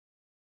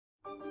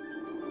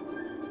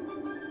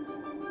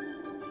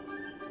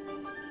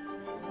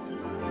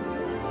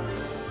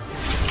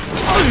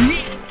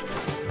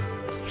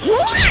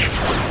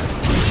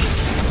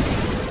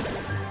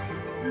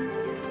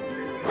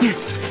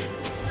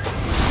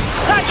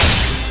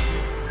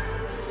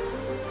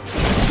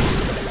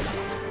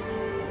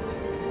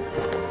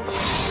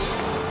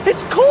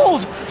It's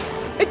cold!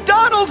 Hey,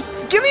 Donald,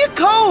 give me a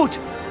coat!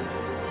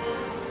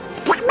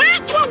 The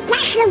market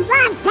doesn't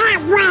work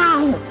that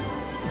way!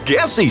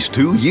 Guess he's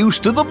too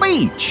used to the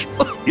beach.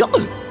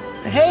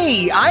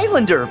 Hey,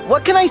 Islander,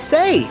 what can I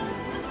say?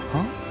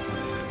 Huh?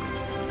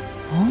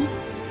 Huh?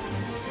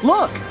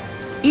 Look,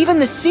 even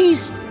the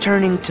sea's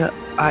turning to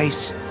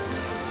ice.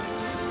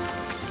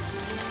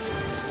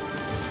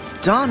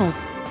 Donald,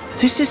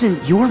 this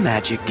isn't your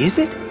magic, is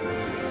it?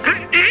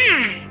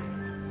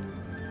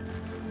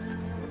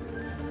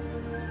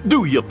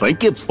 Do you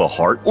think it's the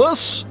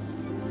Heartless?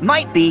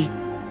 Might be.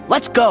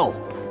 Let's go.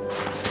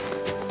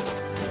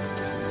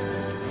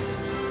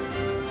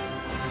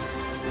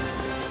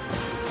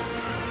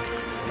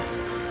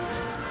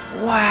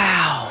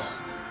 Wow.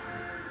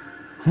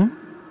 Huh?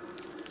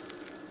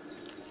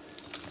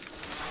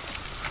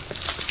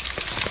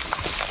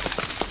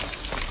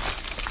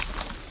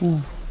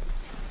 Ooh.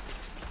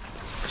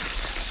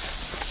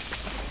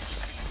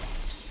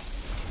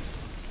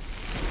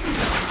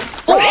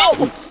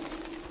 Oh!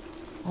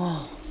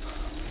 Oh.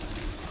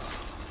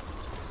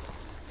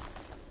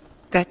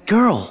 That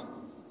girl.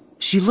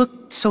 She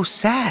looked so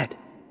sad.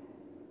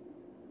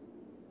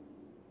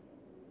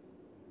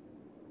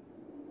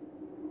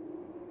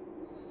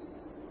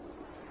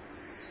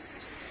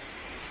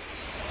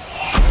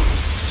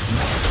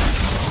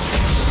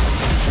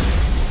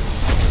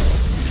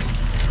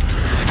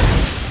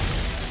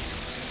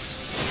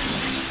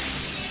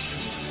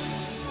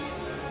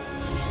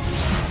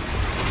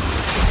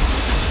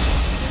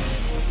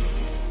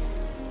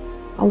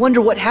 I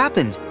wonder what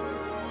happened.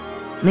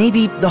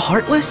 Maybe the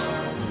Heartless?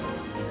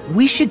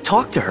 We should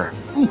talk to her.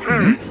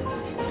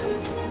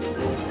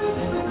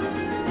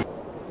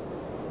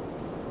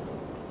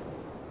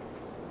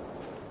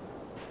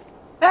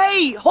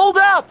 Hey, hold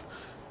up!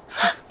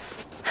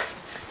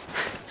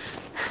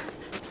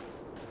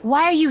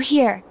 Why are you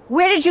here?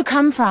 Where did you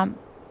come from?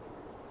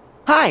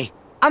 Hi,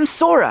 I'm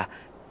Sora,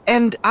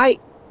 and I'm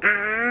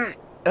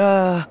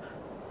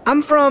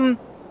from,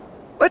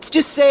 let's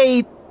just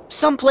say,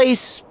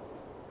 someplace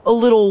a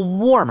little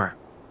warmer.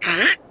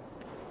 Huh?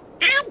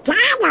 I'm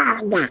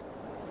Donald.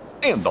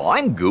 And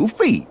I'm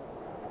Goofy.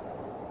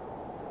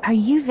 Are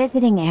you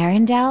visiting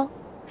Arendelle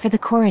for the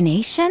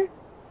coronation?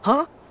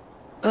 Huh?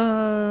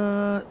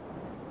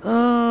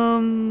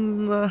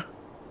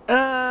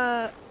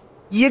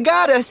 You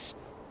got us.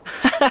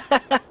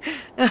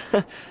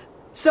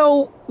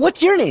 So,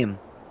 what's your name?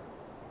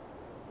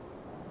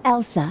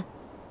 Elsa.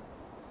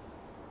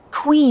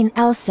 Queen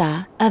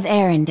Elsa of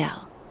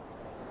Arendelle.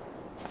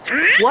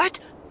 What?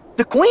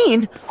 The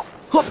Queen?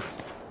 Huh.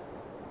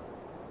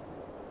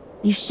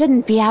 You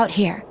shouldn't be out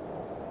here.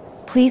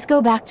 Please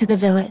go back to the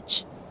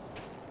village.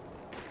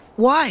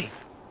 Why?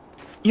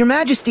 Your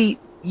Majesty,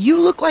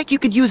 you look like you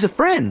could use a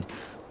friend.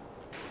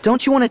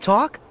 Don't you want to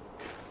talk?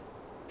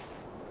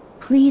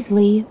 Please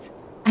leave.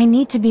 I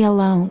need to be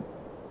alone.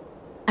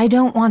 I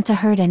don't want to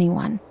hurt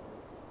anyone.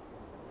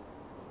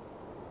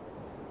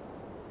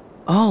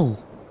 Oh.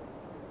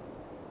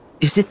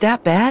 Is it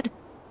that bad?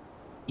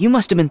 You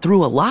must have been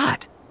through a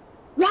lot.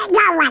 We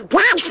know what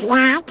that's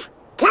like,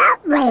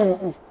 don't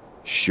we?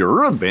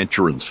 Sure,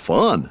 adventuring's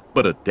fun,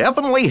 but it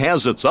definitely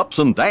has its ups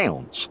and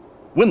downs.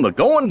 When the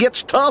going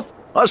gets tough,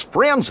 us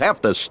friends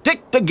have to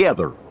stick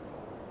together.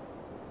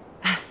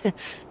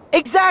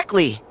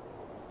 Exactly.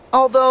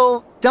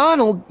 Although,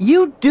 Donald,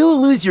 you do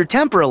lose your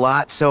temper a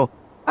lot, so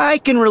I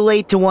can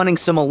relate to wanting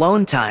some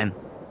alone time.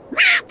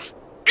 What?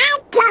 I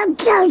don't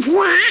do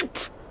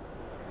that!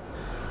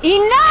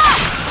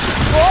 Enough!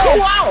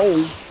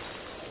 Whoa!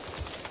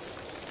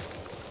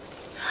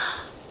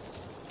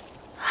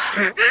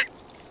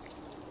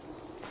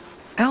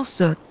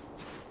 Elsa,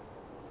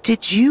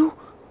 did you?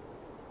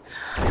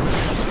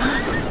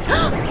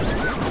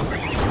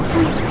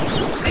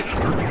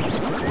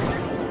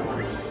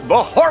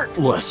 The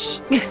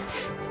Heartless!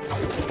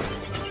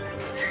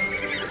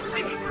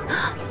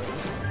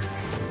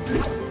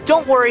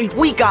 Don't worry,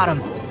 we got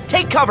him.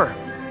 Take cover.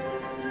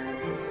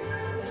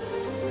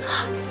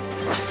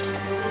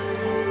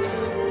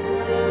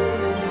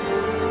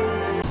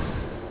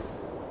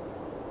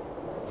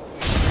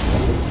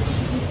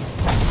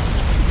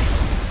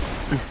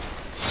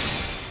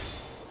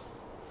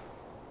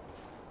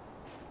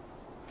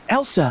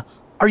 Elsa,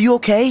 are you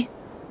okay?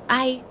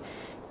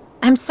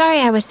 I'm sorry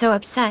I was so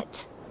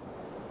upset.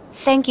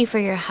 Thank you for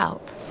your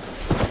help.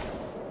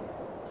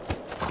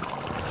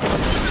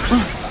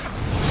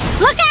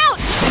 Look out!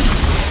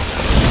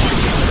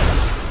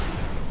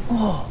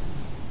 Oh.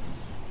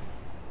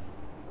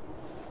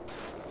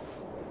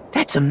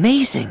 That's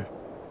amazing.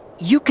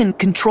 You can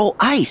control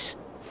ice.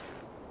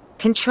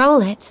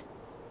 Control it?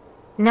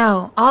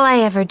 No, all I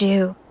ever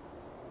do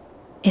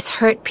is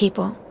hurt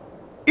people.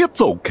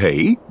 It's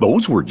okay.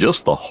 Those were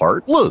just the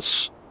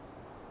heartless.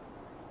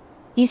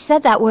 You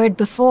said that word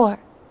before.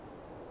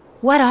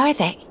 What are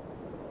they?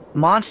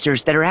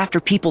 Monsters that are after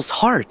people's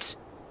hearts.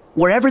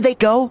 Wherever they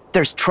go,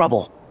 there's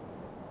trouble.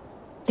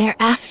 They're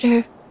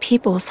after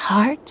people's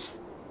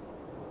hearts?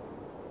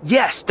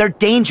 Yes, they're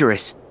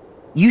dangerous.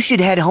 You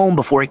should head home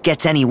before it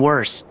gets any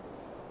worse.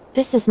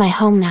 This is my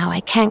home now.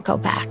 I can't go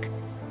back.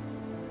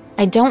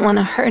 I don't want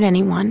to hurt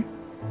anyone.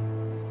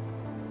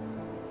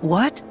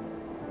 What?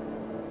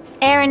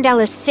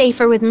 Arendelle is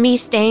safer with me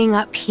staying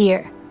up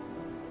here.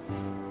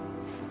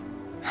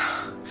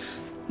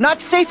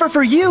 Not safer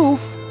for you!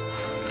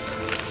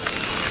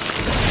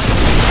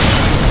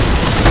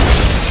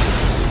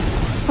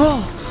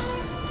 Oh!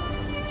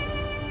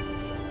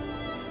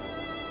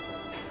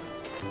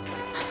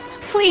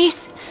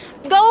 Please,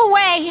 go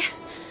away!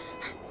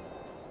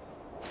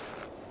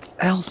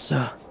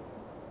 Elsa...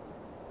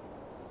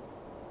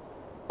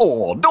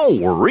 Oh,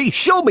 don't worry.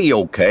 She'll be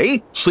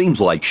okay. Seems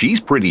like she's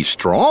pretty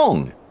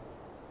strong.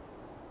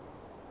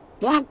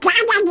 You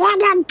gotta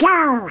let her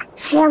go.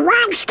 She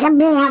wants to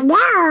be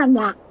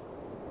alone.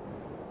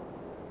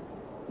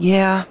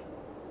 Yeah,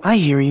 I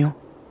hear you.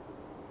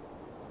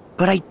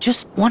 But I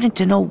just wanted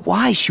to know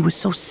why she was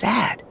so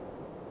sad.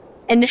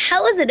 And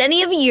how is it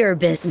any of your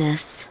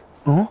business?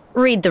 Huh?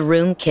 Read the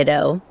room,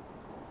 kiddo.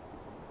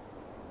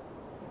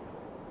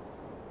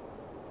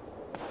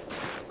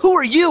 Who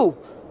are you?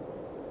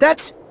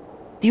 That's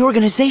the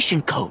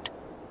organization code.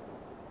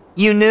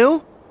 You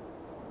knew?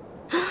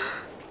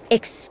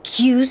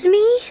 Excuse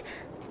me?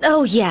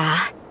 Oh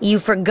yeah, you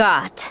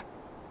forgot.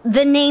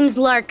 The name's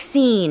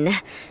Larxene.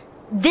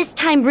 This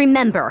time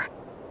remember.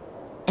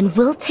 And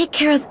we'll take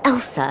care of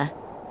Elsa,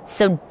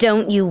 so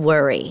don't you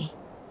worry.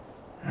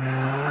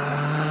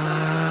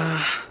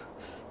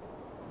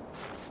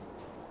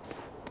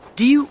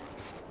 Do you...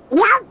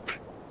 Nope.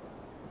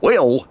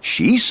 Well,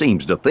 she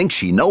seems to think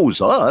she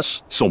knows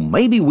us, so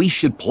maybe we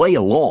should play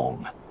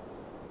along.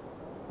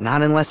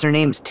 Not unless her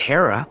name's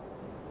Tara.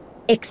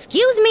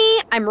 Excuse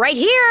me, I'm right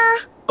here.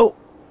 Oh.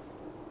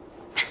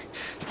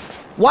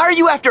 Why are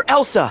you after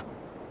Elsa?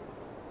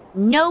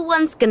 No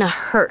one's gonna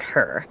hurt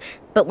her,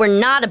 but we're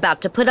not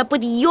about to put up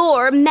with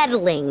your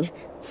meddling.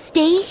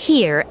 Stay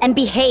here and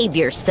behave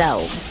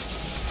yourselves.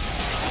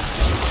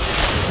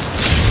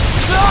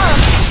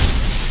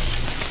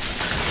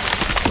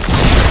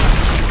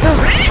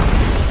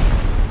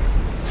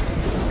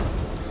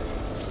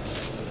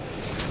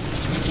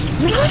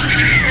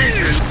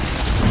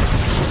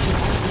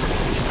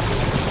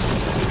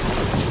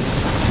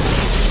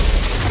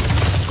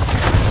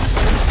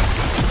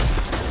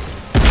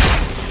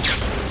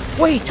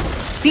 Wait!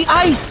 The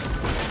ice!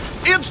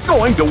 It's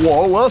going to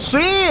wall us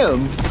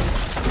in!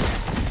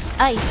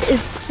 Ice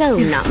is so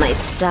not my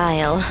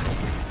style.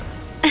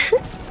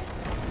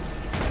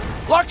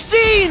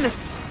 Larxene!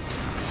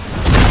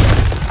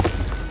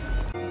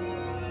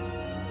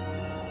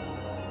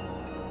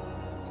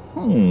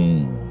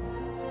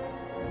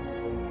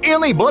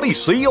 Anybody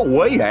see a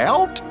way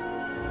out?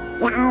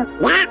 No,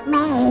 not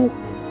me.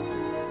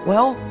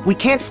 Well, we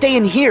can't stay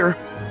in here.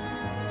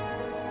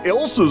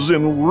 Elsa's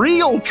in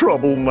real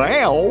trouble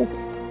now.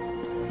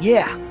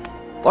 Yeah.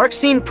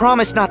 Larxene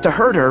promised not to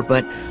hurt her,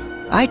 but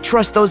I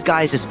trust those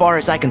guys as far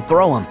as I can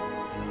throw them.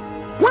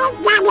 They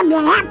gotta be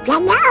up to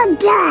no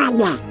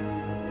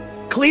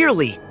good.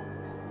 Clearly.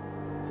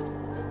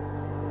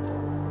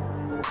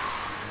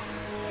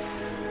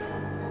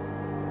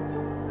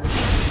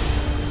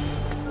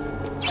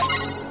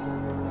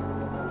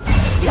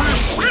 There's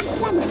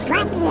something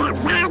funny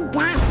about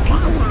that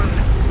pillar.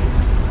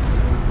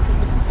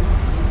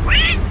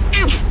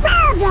 It's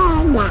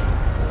moving!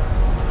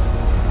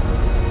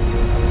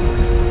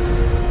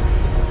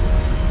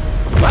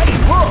 Hey,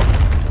 look!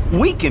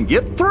 We can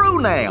get through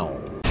now!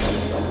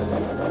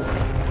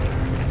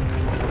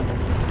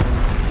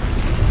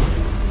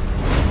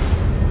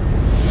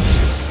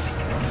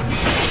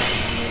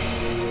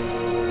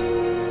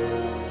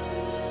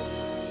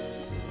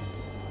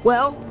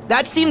 Well,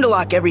 that seemed to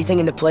lock everything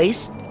into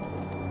place.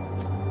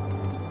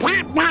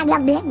 That might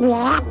have been the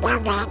end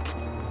of it.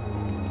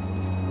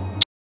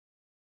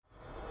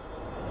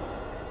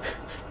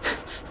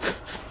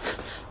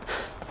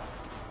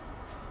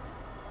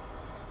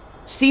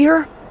 See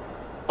her?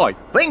 I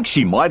think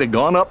she might have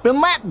gone up in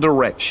that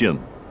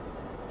direction.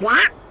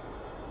 Yeah?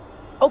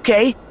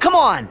 Okay, come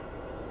on!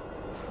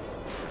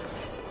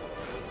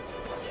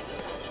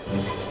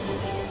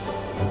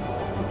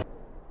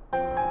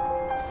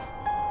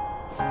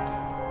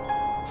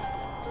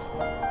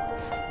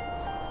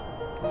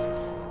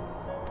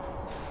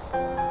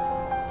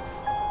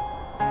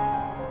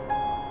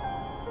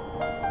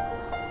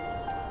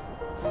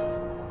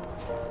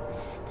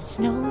 The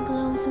snow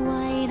glows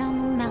white on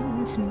the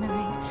mountain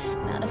tonight,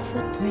 not a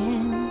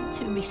footprint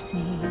to be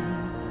seen.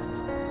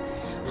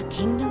 A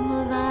kingdom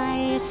of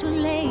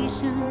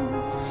isolation,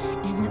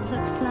 and it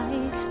looks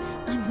like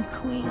I'm the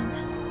queen.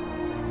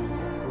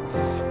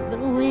 The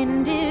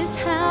wind is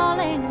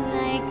howling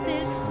like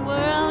this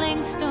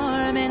swirling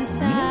storm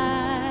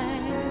inside.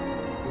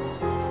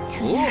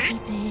 couldn't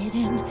keep it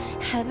in.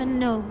 Heaven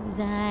knows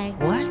I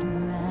What? tried.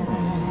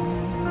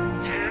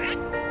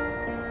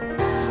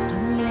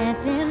 Don't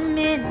let them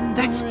in.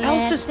 That's don't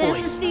Elsa's let them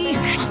voice. See.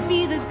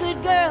 Be the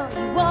good girl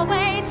you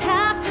always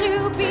have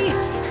to be.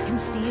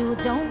 Conceal,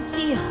 don't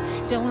feel.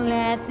 Don't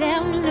let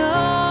them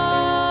know.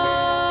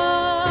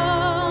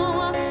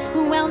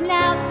 Well,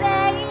 now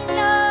they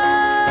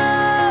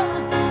know.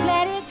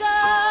 Let it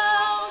go.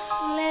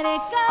 Let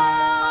it go.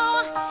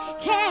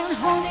 Can't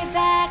hold it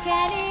back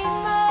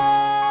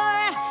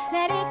anymore.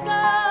 Let it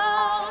go.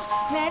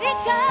 Let it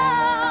go.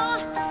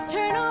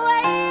 Turn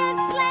away and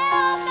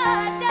slam the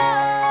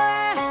door.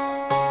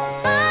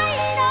 I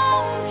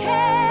don't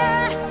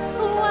care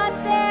what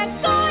they're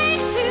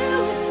going to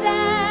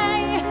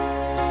say.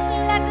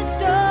 Let the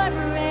storm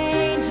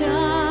rage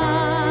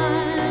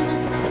on.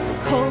 The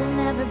cold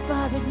never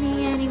bothered me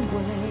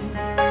anyway.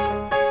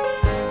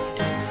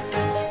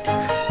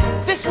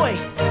 This way!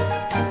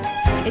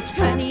 It's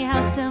funny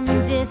how some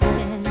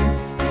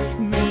distance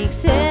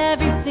makes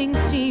everything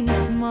seem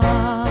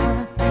small.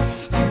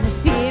 And the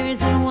fears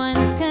that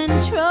once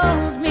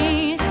controlled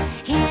me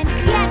can't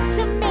get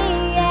to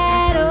me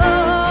at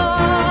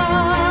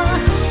all.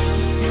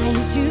 It's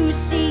time to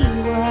see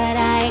what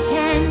I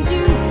can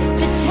do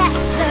to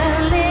test the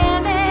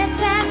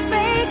limits and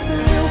break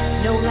through.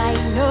 No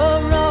right, no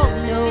wrong,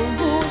 no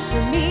rules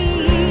for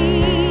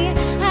me.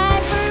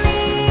 I'm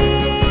free.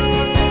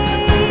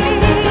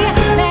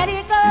 Let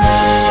it go,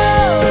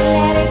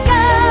 let it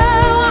go.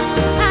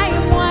 I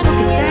am one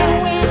with the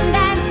wind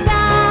and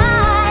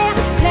sky.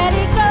 Let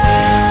it go,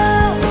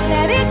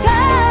 let it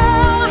go.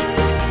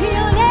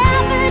 You'll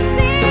never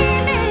see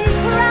me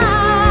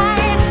cry.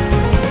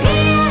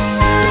 Here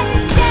I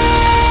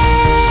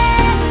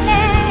stand,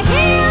 and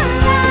here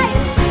I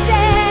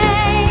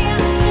stay.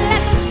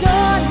 Let the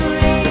storm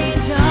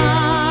rage on.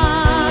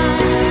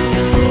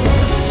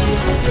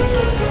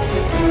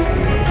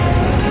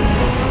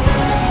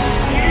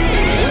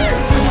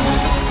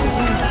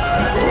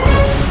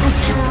 A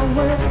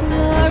power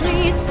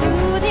flurries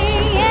through the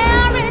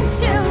air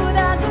into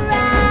the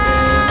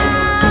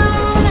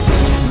ground.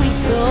 My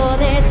soul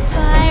is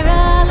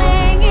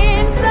spiraling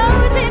in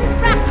frozen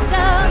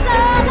fractals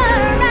all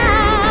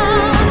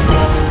around.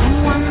 And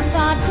one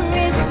thought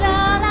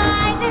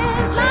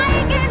crystallizes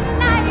like an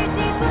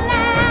icy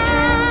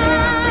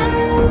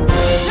blast.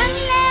 I'm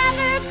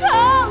never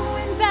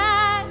going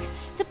back.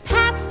 The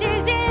past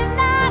is in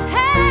the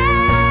past.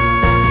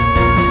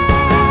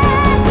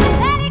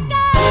 Let it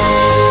go,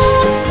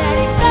 let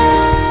it go.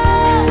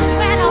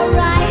 When I'll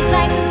rise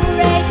like the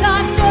break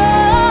of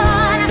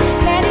dawn.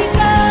 Let it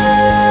go,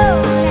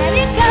 let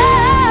it go.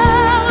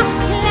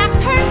 That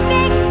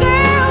perfect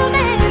girl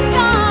is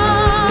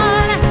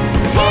gone.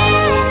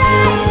 Here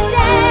I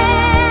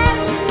stand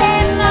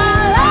in the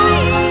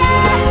light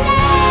of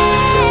day.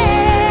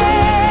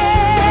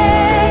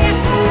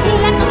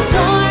 Let the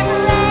storm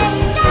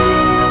rage on.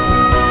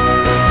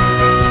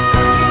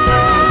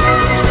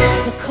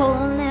 The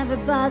cold never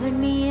bothered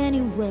me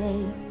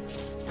anyway.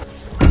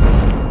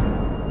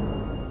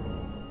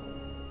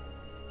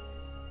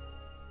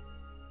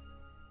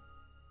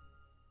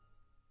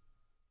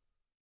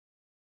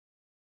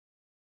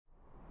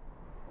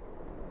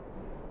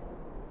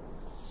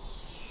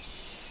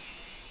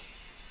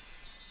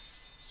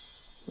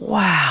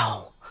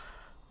 Wow.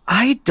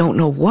 I don't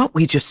know what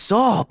we just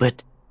saw,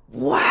 but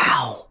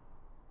wow.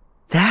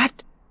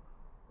 That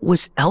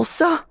was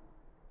Elsa?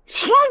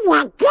 She's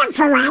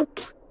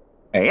different.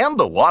 And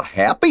a lot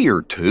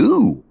happier,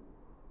 too.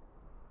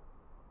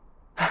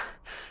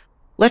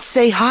 Let's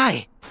say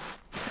hi.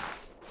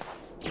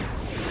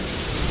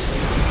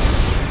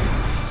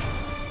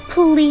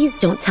 Please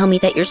don't tell me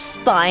that you're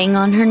spying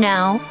on her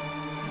now.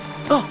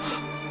 Oh,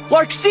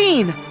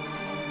 Larxene!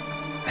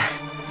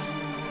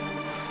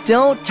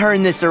 Don't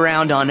turn this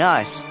around on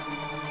us.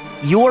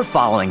 You're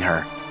following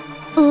her.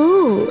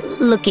 Ooh,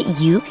 look at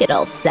you get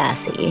all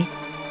sassy.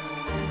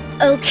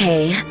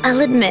 Okay,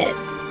 I'll admit,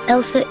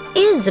 Elsa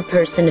is a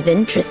person of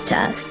interest to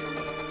us.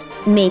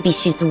 Maybe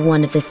she's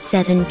one of the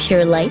 7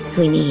 pure lights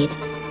we need.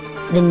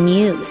 The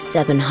new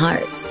 7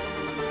 hearts.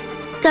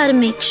 Gotta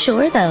make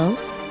sure, though.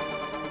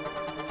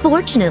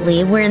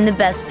 Fortunately, we're in the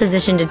best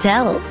position to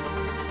tell.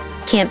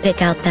 Can't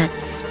pick out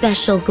that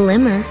special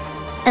glimmer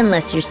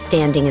unless you're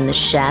standing in the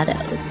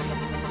shadows.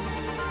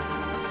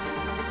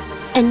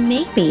 And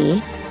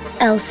maybe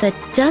Elsa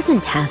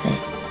doesn't have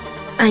it.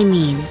 I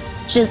mean,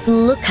 just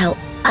look how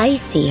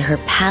icy her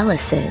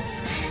palace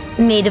is,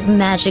 made of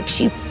magic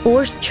she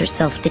forced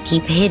herself to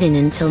keep hidden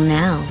until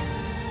now.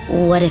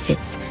 What if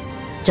it's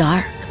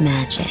dark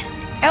magic?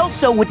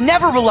 Elsa would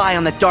never rely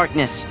on the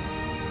darkness.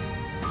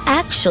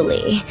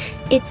 Actually,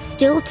 it's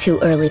still too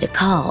early to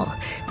call.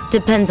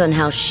 Depends on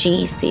how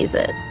she sees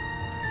it.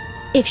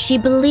 If she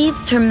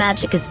believes her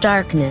magic is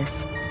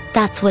darkness,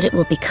 that's what it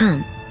will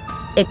become.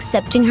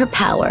 Accepting her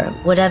power,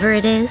 whatever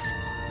it is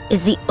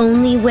the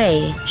only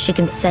way she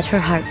can set her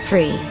heart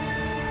free.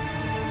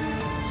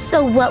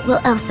 So what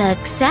will Elsa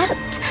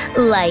accept?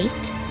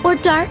 Light or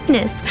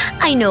darkness?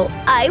 I know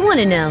I want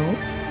to know.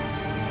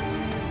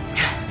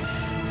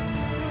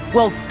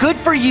 Well, good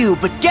for you,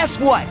 but guess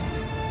what?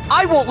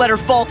 I won't let her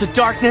fall to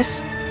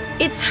darkness.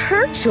 It's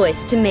her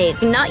choice to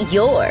make, not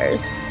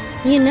yours.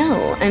 You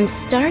know, I'm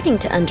starting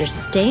to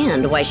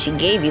understand why she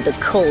gave you the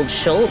cold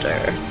shoulder.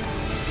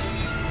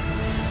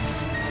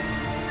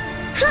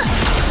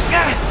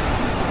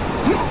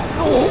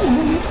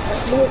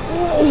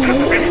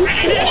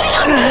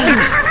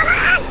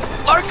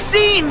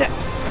 Larxene!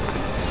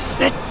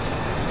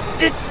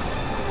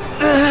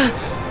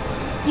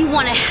 You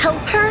want to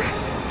help her?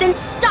 Then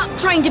stop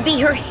trying to be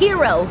her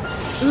hero.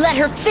 Let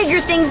her figure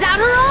things out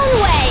her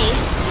own way.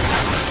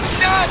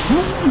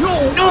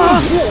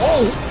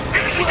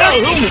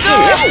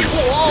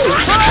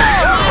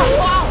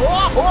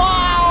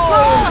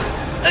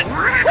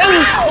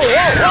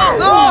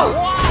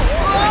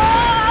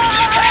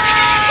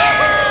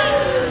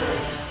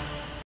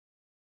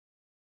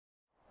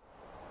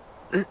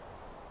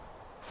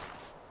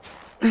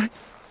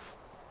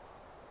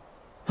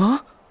 Huh?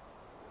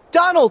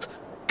 Donald!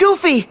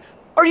 Goofy!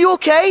 Are you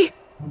okay?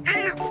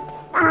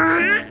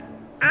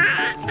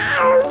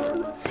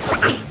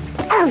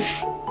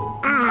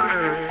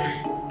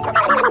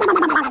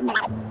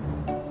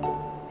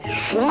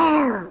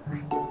 Phew.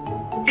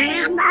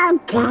 I'm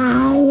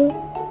okay.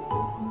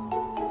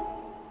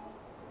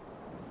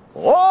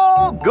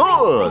 All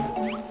good.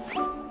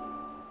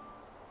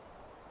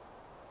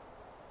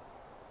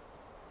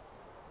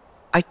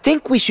 I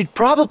think we should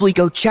probably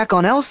go check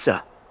on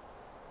Elsa.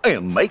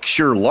 And make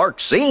sure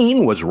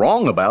Larxene was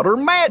wrong about her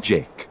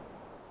magic.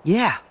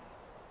 Yeah.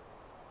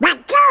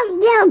 But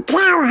don't you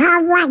tell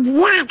her what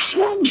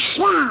Larxene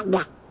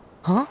said.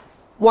 Huh?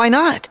 Why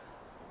not?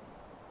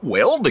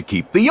 Well, to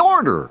keep the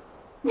order.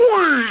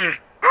 Yeah,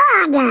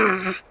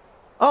 order.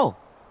 Oh,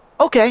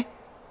 okay.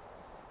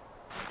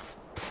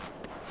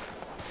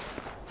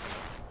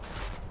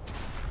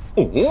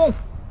 Oh,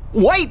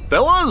 wait,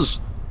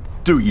 fellas!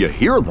 Do you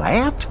hear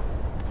that?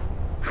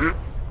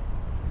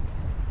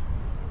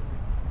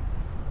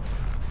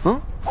 Huh?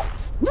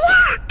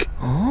 Look!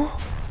 Huh?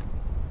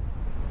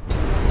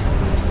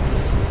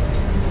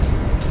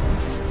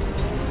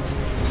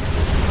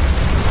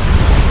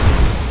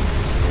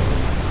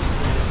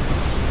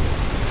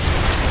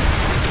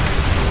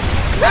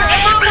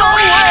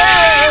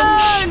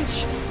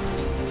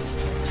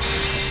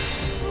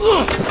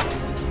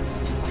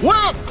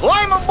 Well,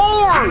 climb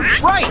aboard!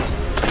 Right!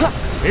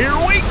 Here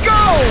we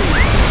go!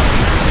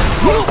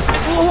 Phew.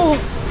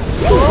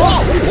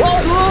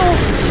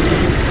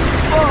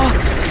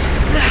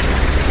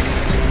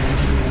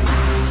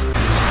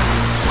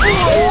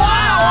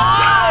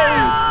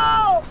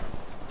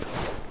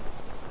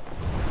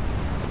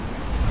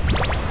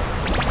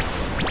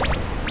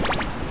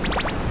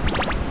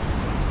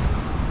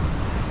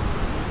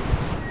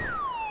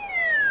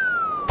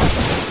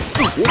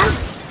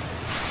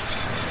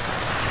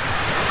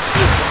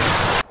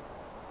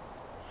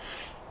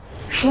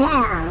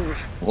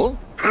 Huh?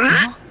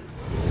 Huh?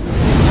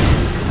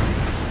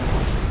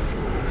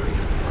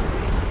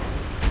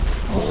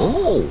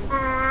 Oh!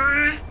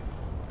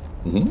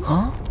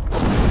 Huh?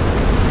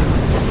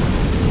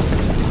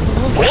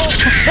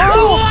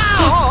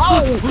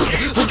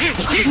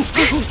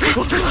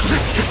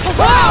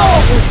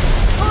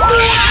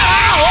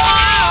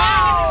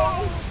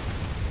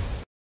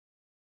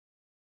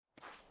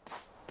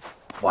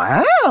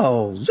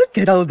 Wow, look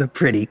at all the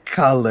pretty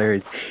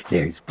colors.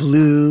 There's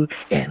blue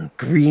and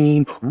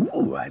green.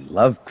 Ooh, I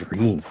love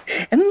green.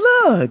 And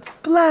look,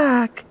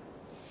 black.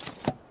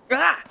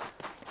 Ah,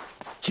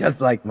 just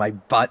like my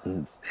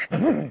buttons.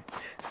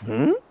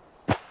 Hmm?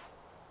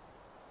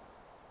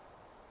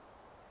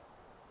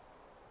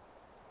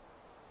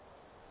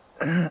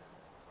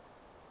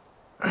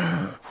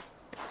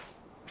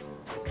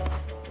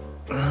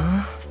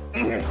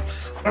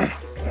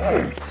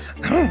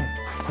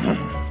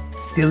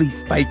 Silly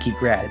spiky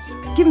grass.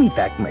 Give me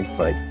back my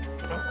foot.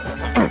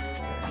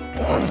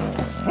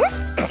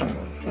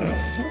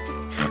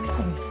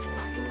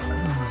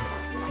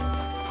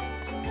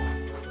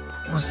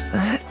 Was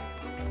that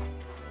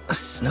a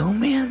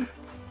snowman?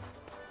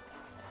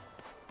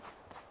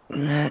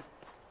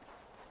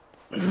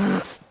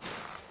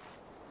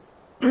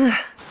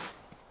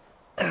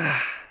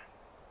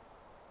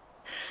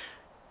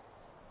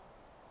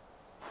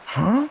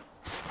 Huh?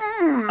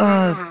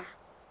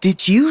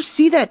 Did you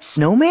see that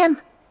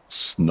snowman?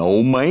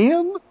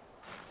 Snowman?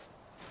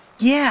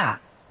 Yeah,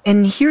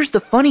 and here's the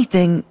funny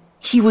thing.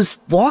 He was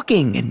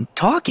walking and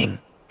talking.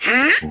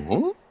 Huh?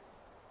 Huh?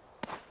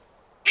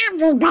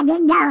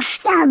 Everybody knows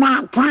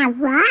Snowman can't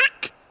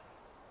walk.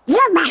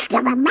 You must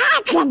have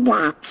imagined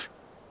it.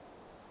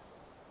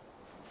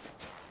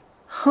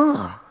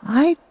 Huh,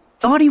 I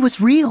thought he was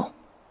real.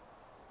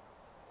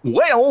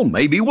 Well,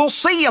 maybe we'll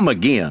see him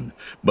again.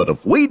 But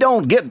if we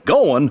don't get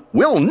going,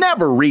 we'll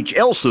never reach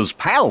Elsa's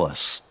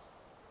palace.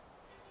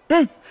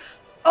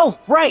 Oh,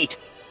 right.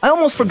 I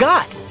almost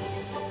forgot.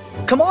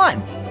 Come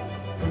on.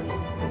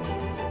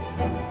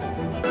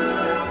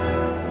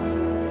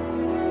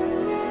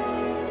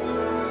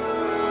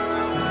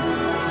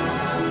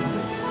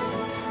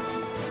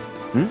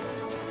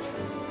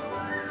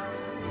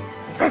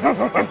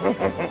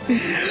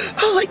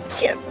 Oh, I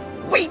can't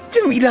wait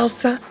to meet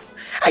Elsa.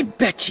 I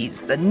bet she's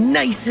the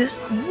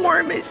nicest,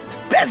 warmest,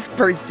 best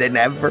person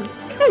ever.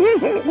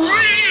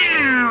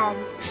 Wow!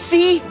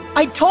 See?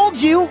 I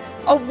told you!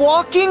 A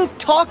walking,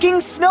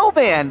 talking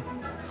snowman!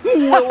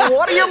 Well,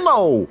 what do you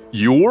know?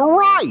 You were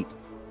right.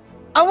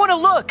 I want to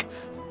look!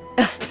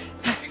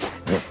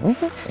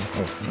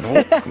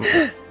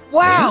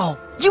 Wow!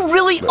 You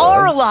really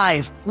are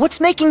alive! What's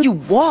making you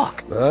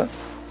walk? Well,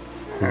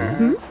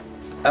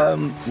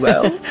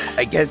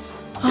 I guess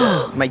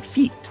my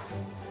feet.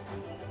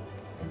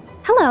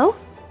 Hello.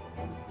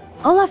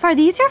 Olaf, are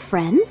these your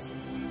friends?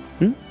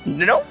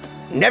 Nope,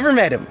 never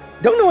met him.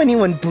 Don't know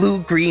anyone blue,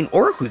 green,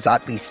 or who's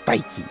oddly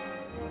spiky.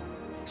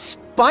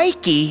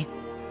 Spiky?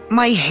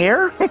 My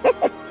hair?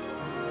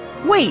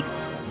 Wait,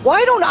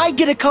 why don't I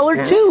get a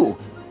color too?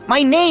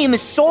 My name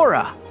is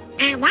Sora.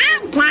 And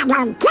I'm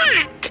Donald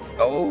Duck.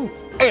 Oh,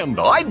 And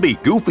I'd be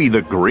Goofy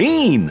the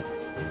Green.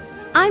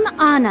 I'm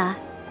Anna.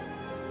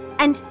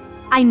 And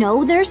I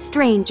know they're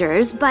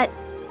strangers, but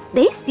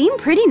they seem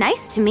pretty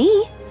nice to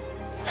me.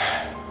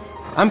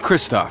 I'm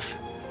Kristoff,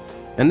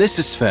 and this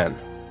is Sven.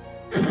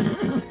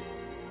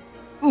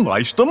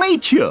 Nice to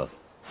meet you.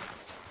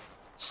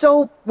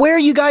 So, where are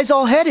you guys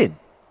all headed?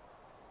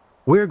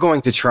 We're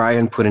going to try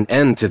and put an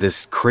end to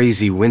this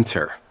crazy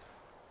winter.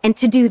 And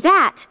to do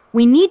that,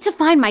 we need to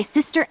find my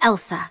sister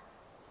Elsa.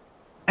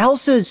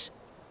 Elsa's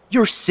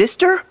your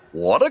sister?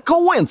 What a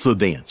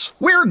coincidence.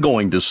 We're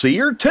going to see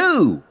her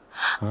too.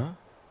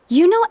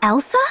 You know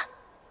Elsa?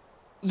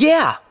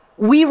 Yeah,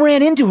 we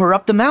ran into her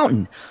up the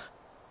mountain.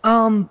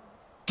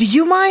 Do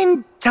you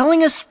mind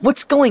telling us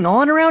what's going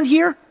on around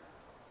here?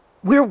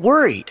 We're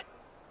worried.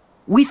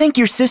 We think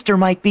your sister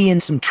might be in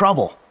some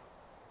trouble.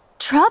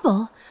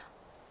 Trouble?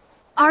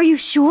 Are you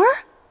sure?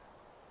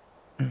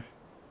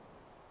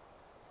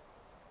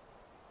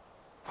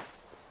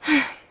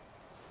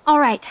 All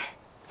right.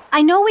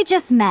 I know we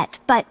just met,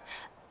 but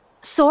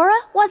Sora,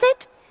 was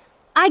it?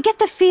 I get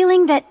the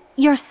feeling that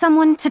you're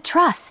someone to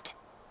trust.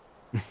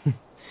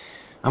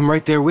 I'm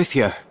right there with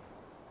you.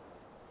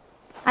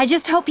 I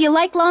just hope you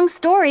like long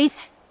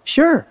stories.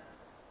 Sure.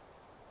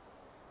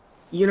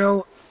 You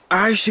know,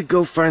 I should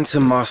go find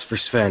some moss for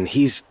Sven.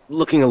 He's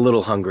looking a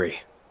little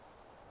hungry.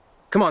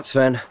 Come on,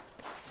 Sven.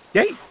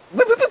 hey,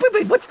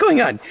 wait, what's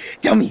going on?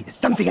 Tell me, is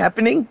something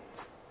happening?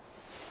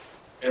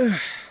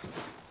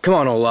 Come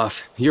on,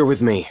 Olaf. You're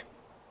with me.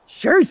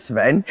 Sure,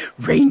 Sven.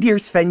 Reindeer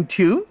Sven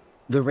too?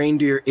 The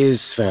reindeer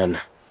is Sven.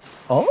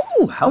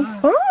 Oh, how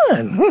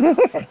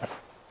fun!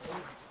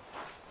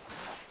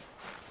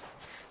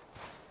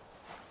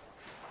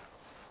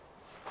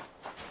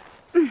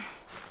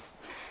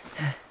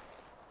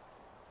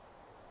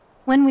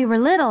 When we were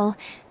little,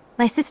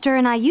 my sister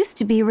and I used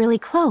to be really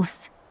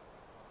close.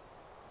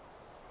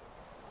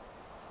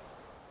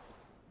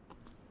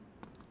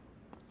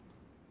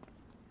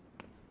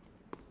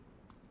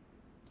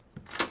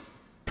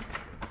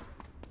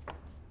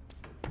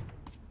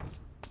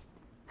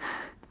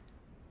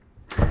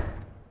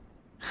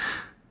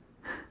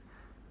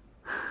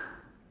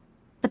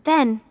 But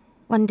then,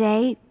 one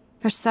day,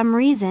 for some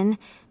reason,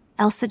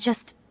 Elsa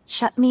just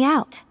shut me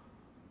out.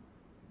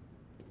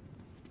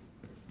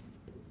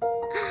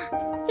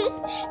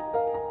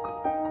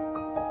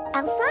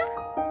 Elsa?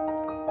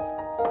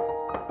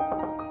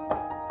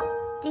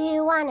 Do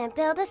you want to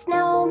build a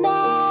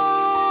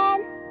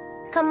snowman?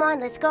 Come on,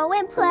 let's go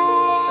and play.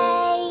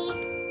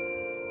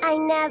 I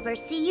never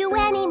see you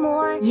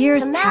anymore.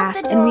 Years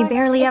passed and we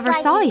barely ever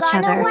saw each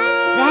other.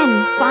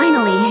 Then,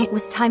 finally, it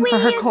was time for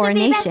her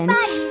coronation.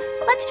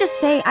 Let's just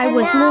say I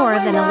was more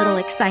than a little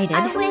excited.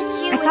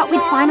 I thought we'd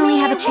finally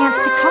have a chance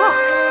to talk.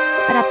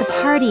 But at the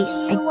party,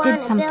 I did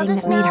something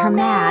that made her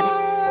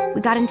mad.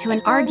 We got into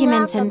an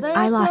argument and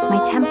I lost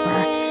my temper.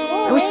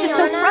 I was just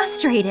so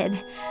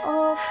frustrated.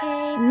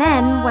 And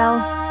then, well,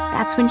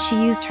 that's when she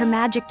used her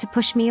magic to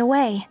push me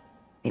away.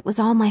 It was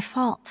all my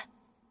fault.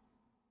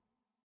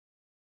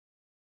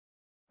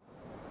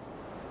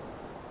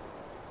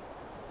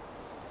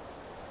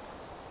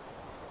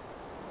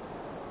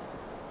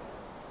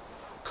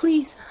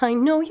 Please, I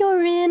know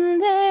you're in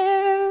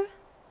there.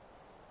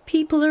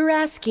 People are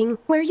asking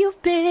where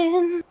you've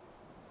been.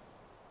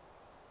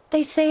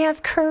 They say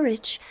have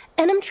courage,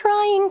 and I'm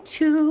trying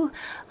to.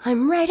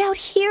 I'm right out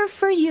here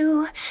for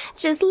you.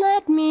 Just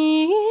let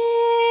me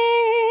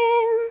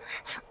in.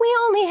 We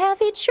only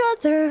have each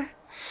other.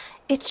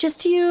 It's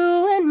just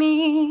you and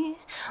me.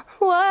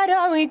 What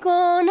are we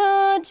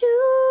gonna do?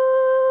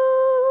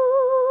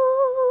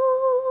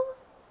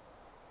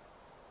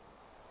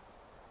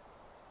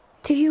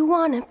 Do you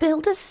want to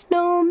build a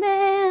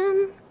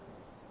snowman?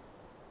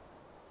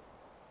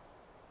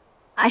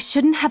 I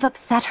shouldn't have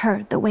upset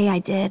her the way I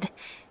did.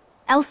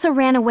 Elsa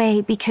ran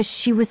away because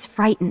she was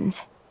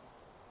frightened.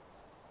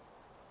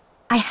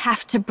 I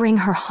have to bring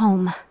her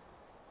home.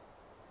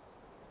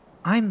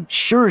 I'm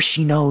sure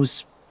she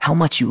knows how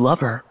much you love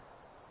her.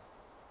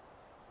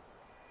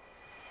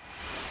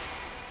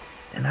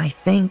 And I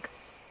think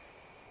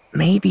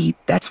maybe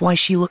that's why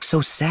she looks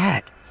so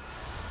sad.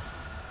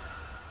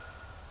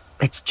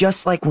 It's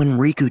just like when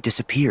Riku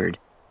disappeared.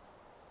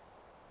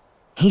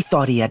 He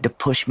thought he had to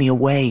push me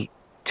away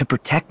to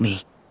protect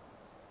me.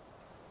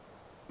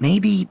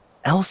 Maybe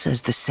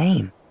Elsa's the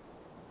same.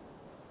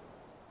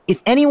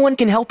 If anyone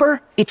can help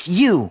her, it's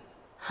you.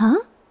 Huh?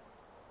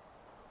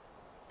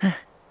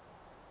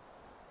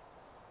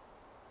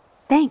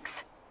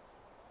 Thanks.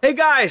 Hey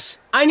guys,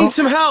 I need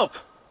some help.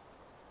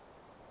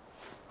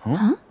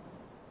 Huh?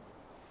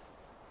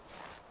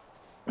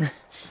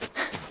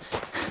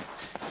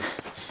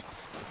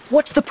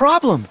 What's the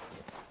problem?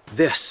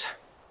 This.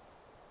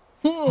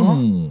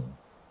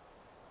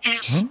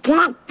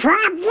 Stick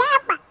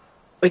problem?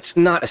 It's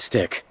not a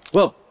stick.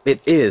 Well,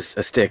 it is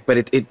a stick,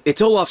 but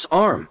it's Olaf's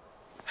arm.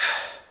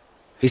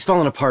 He's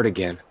fallen apart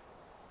again.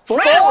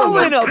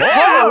 Falling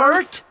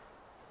apart?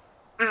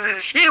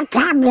 How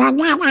come you're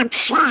not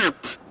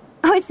upset?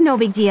 Oh, it's no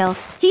big deal.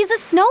 He's a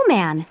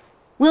snowman.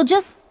 We'll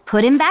just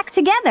put him back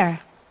together.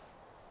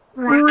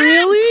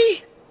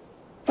 Really?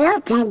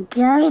 You can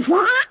do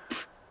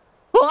that?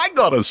 I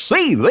gotta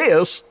see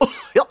this.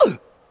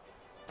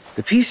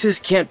 The pieces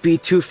can't be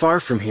too far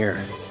from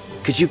here.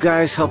 Could you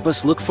guys help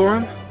us look for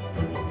him?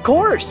 Of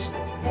course.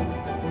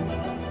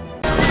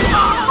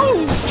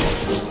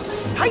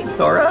 Hi,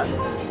 Sora.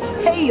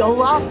 Hey,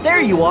 Olaf,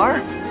 there you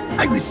are.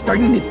 I was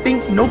starting to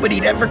think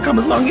nobody'd ever come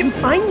along and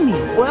find me.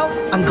 Well,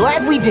 I'm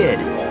glad we did.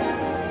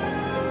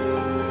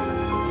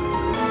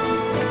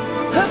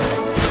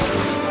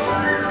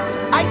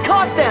 I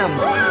caught them!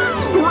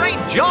 Great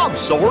job,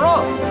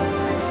 Sora!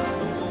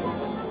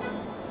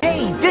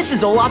 Hey, this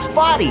is Olaf's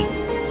body.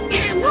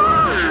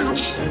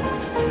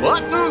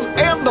 Button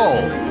and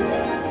all.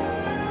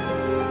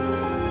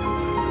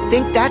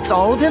 Think that's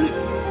all of him?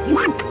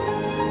 Yep.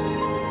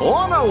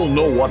 Ana'll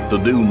know what to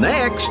do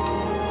next.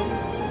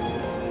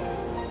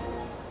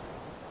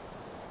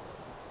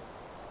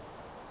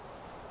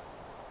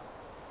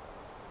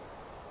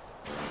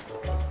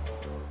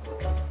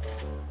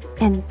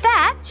 And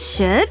that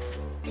should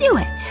do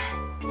it.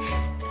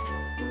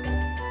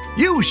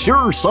 You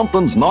sure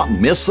something's not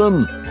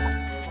missing?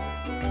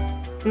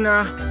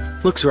 Nah,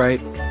 looks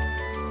right.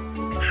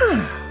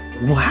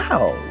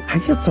 Wow, I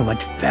feel so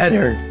much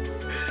better.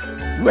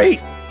 Wait,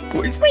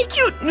 where's my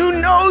cute new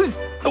nose?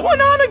 The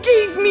one Anna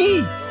gave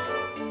me!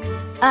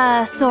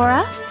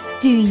 Sora?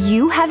 Do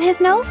you have his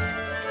nose?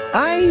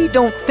 I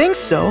don't think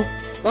so.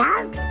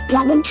 No,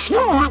 didn't see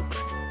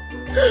it.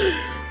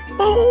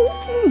 Oh.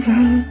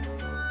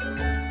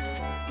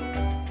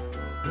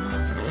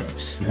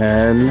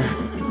 Sven.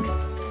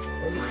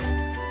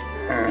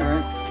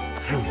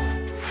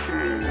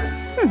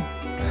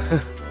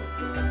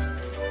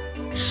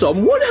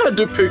 Someone had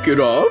to pick it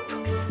up.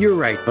 You're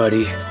right,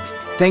 buddy.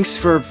 Thanks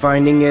for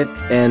finding it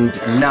and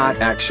not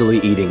actually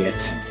eating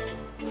it.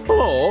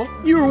 Oh,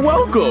 you're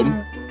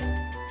welcome.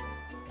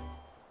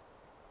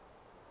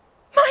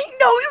 My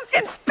nose,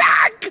 it's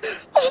back!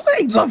 Oh,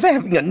 I love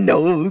having a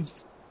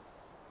nose.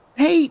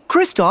 Hey,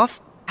 Kristoff,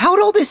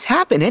 how'd all this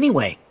happen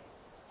anyway?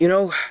 You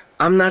know,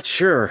 I'm not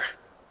sure.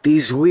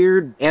 These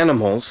weird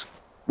animals,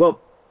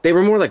 well, they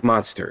were more like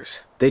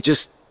monsters. They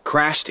just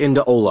crashed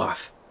into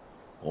Olaf.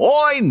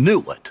 I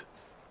knew it.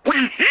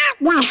 The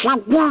heartless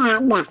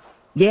again.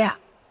 Yeah.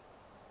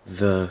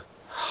 The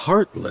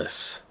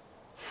Heartless.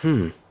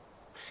 And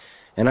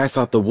I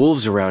thought the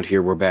wolves around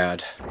here were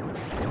bad.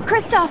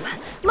 Kristoff,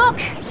 look!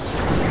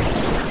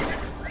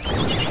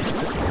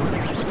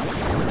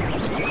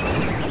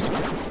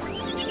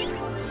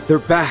 They're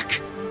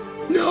back.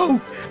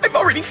 No, I've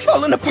already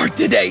fallen apart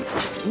today.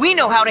 We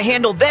know how to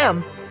handle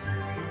them.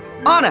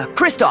 Anna,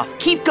 Kristoff,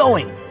 keep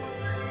going.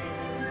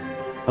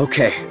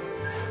 Okay.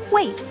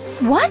 Wait,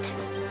 what?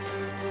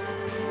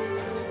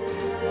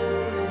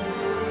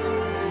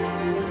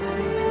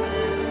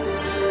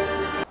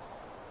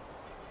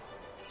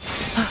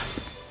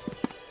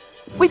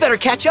 We better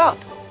catch up.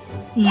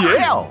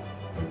 Yeah.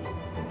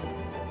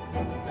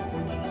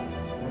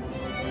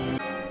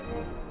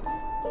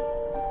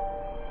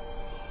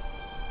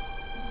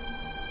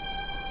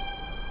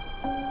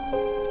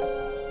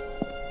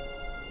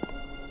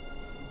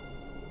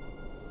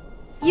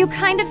 You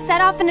kind of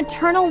set off an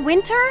eternal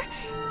winter?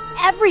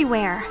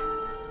 Everywhere.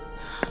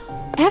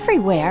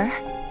 Everywhere?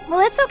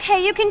 Well, it's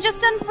okay, you can just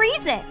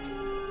unfreeze it.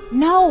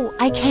 No,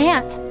 I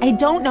can't. I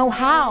don't know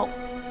how.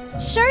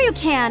 Sure you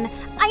can.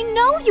 I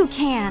know you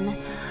can.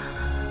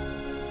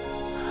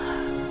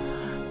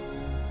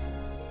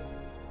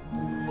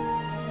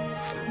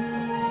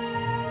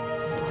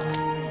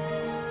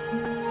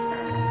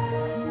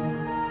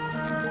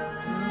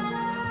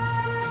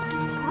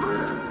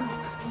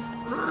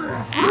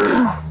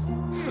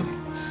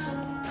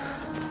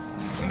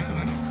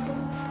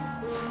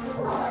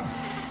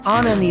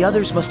 Anna and the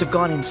others must have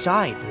gone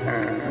inside.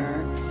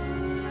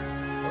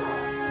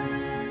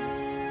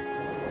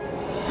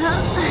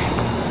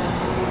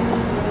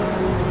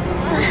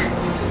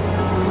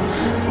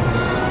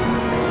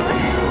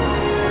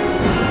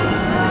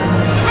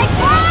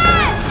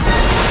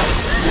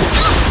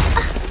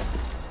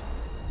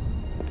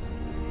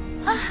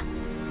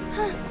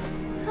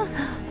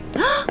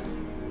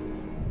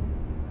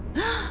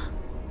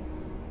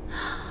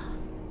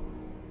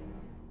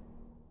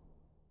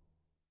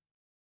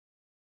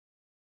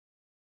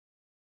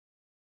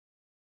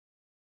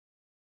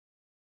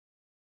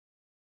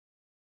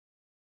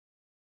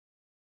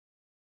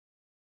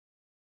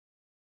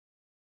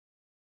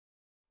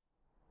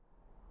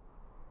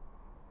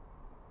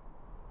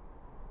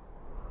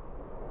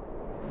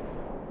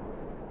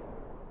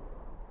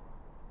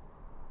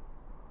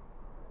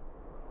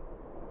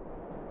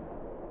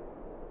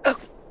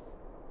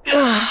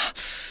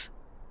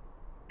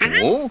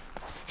 Huh?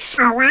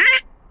 Sora?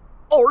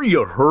 Are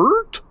you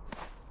hurt?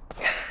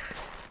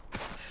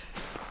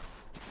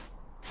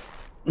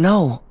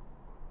 No,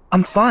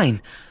 I'm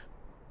fine.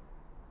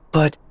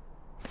 But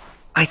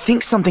I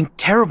think something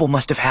terrible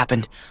must have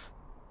happened.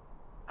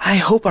 I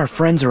hope our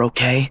friends are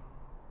okay.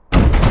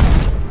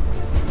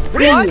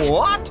 What?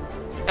 Stop!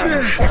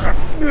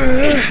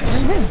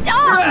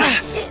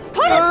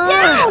 Put us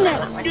down!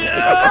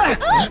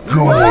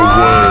 Go away!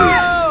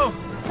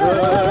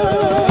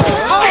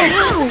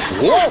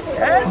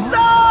 Heads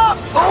up!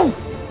 Oh!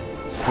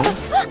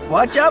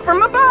 Watch out for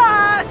my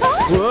butt!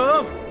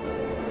 Whoa!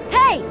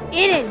 Hey,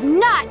 it is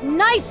not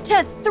nice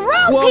to throw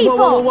Whoa, people!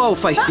 whoa, whoa, whoa,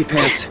 feisty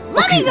pants.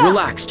 Let me Okay, go.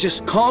 relax.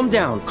 Just calm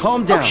down.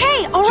 Calm down.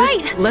 Okay, all Just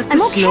right. let the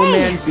I'm okay.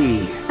 snowman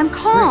be. I'm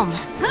calm.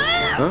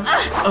 Huh?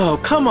 Oh,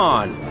 come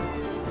on.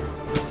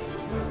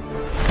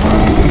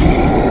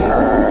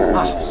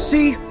 Oh,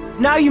 see?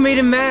 Now you made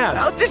him mad.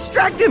 I'll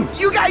distract him!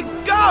 You guys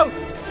go!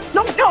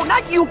 No,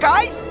 not you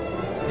guys!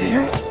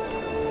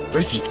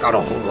 This has got a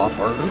whole lot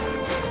harder.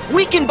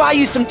 We can buy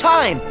you some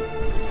time.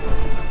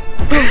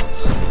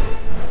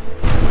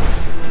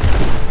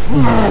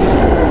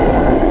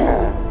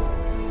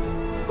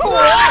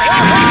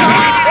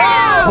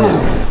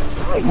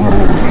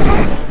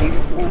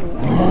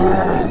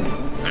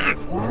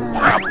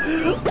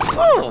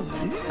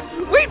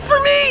 Wait for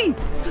me!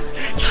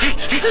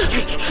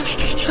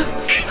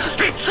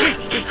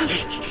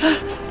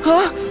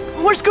 Huh?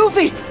 Where's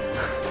Goofy?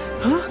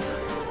 Huh?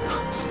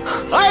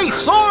 Hey,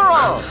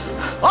 Sora!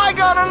 I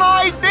got an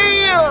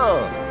idea!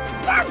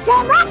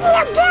 Goofy, what are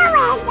you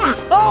doing?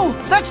 Oh,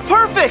 that's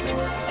perfect!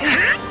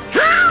 Hey!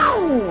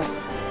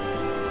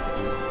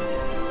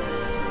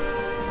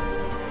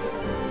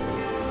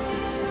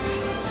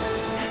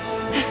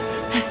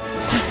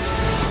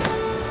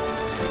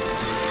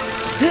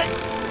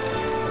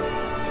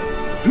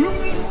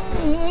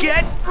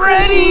 Get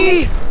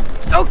ready!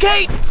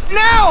 Okay,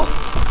 now!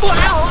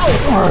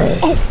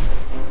 Oh,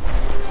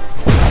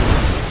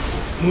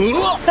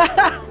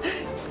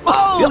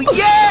 oh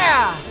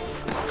yeah!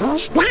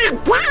 He's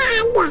not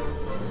dead!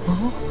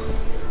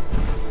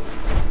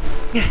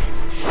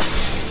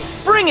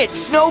 Bring it,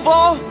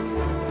 Snowball!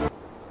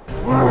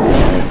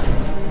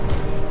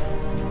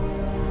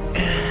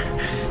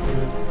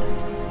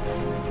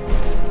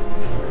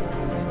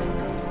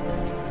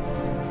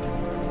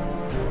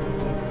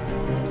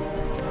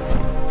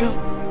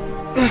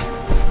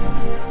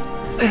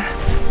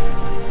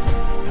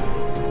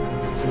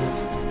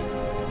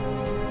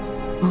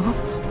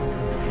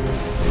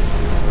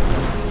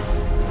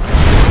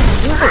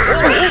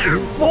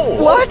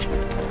 What?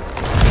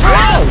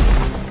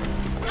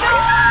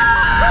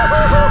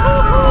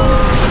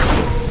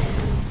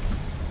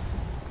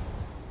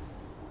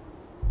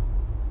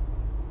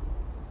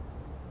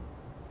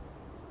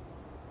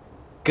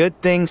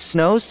 Good thing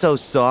snow's so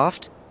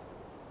soft.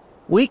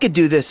 We could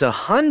do this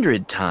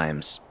 100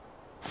 times.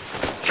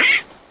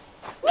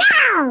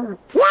 No!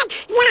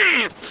 Let's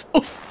not!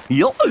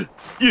 Yup.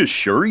 You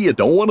sure you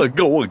don't want to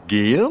go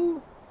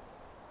again?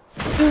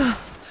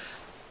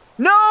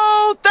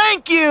 No,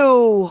 thank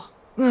you!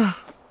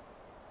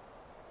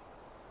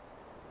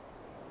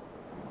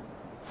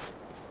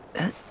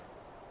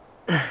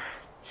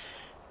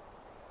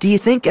 Do you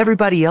think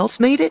everybody else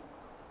made it?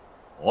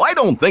 I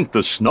don't think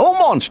the snow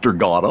monster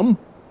got him.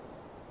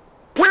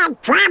 They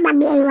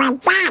probably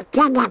went back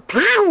to the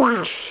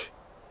palace.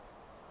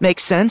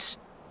 Makes sense.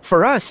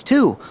 For us,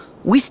 too.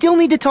 We still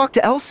need to talk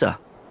to Elsa.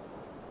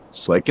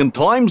 Second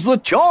time's the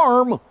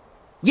charm.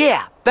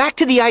 Yeah, back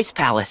to the Ice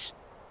Palace.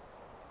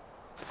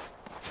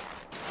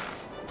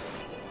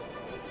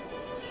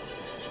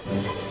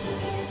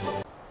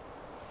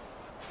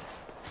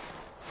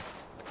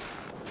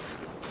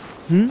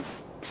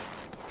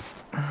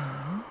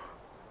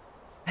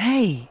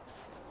 Hey,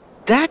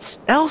 that's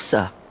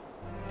Elsa.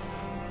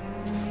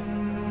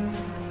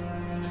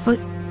 But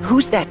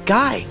who's that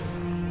guy?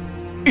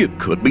 It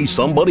could be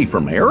somebody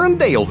from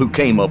Arendelle who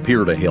came up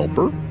here to help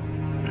her.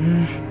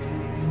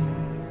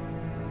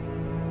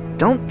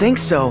 Don't think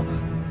so.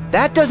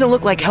 That doesn't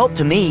look like help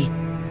to me.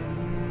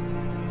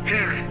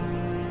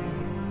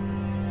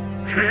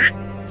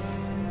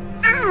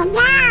 Oh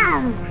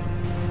no!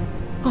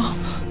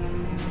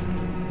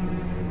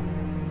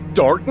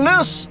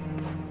 Darkness?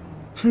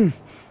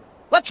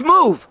 Let's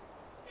move!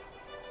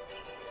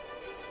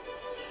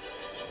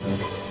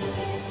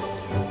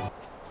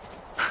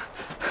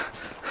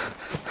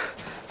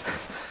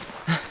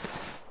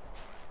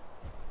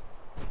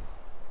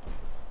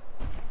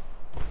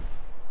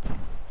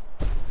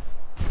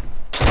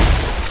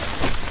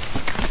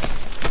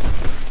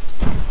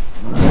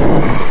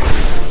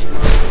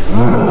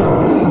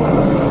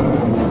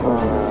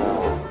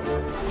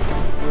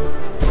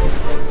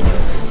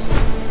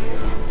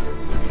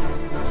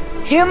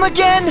 Him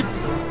again?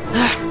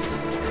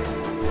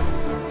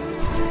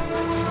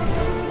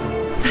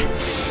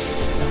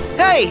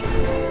 Hey!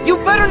 You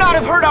better not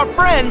have hurt our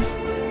friends!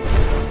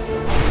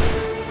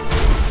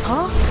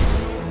 Huh?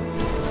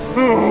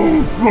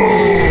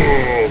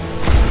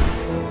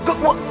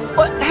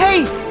 What?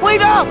 Hey,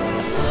 wait up!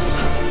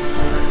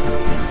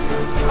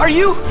 Are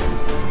you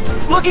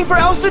looking for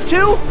Elsa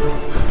too?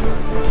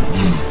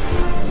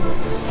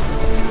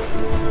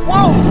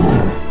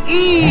 Whoa!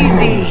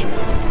 Easy!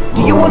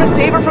 Do you want to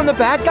save her from the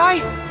bad guy?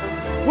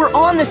 We're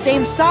on the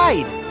same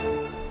side.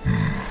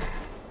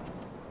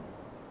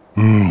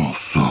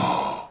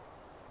 Elsa.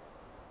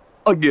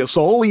 I guess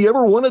all he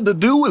ever wanted to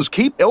do was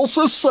keep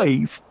Elsa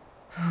safe.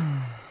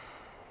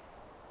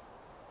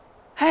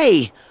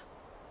 Hey,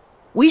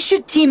 we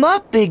should team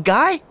up, big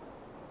guy.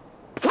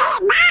 Team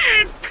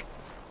up!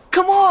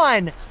 Come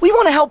on, we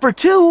want to help her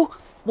too.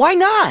 Why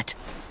not?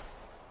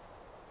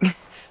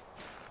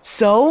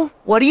 So,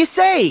 what do you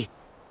say?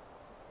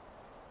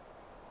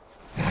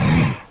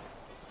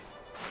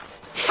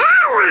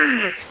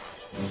 Sora!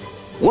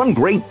 One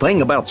great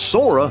thing about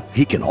Sora,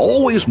 he can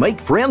always make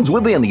friends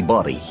with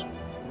anybody.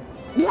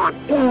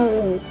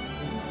 Yippee!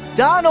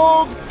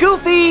 Donald,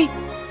 Goofy,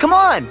 come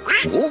on.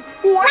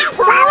 Wait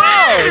for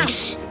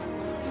us!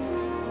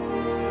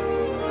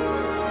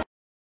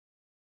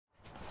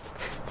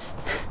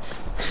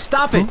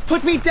 Stop it!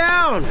 Put me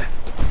down!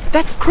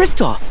 That's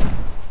Kristoff.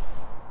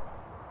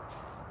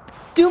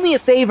 Do me a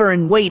favor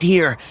and wait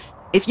here.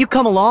 If you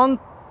come along,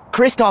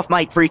 Kristoff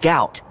might freak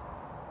out.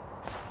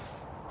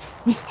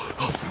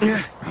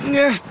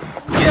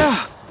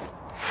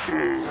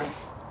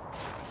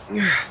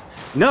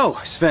 No,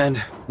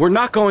 Sven. We're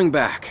not going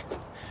back.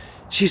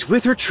 She's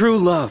with her true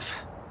love.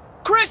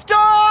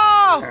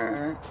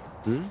 Kristoff!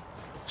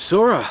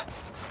 Sora.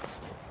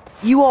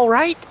 You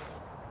alright?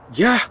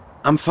 Yeah,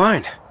 I'm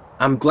fine.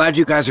 I'm glad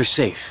you guys are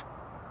safe.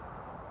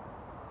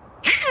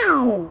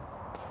 Ow!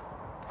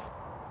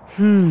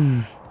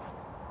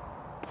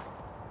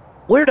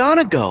 Where'd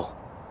Anna go?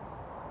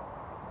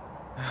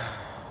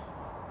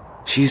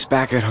 She's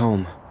back at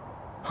home.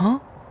 Huh?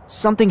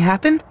 Something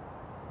happened?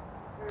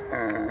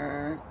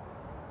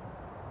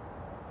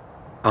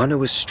 Anna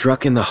was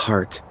struck in the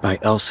heart by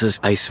Elsa's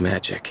ice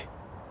magic.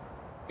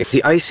 If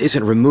the ice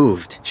isn't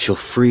removed, she'll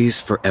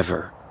freeze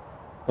forever.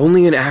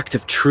 Only an act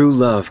of true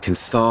love can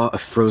thaw a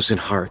frozen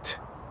heart.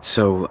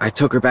 So I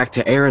took her back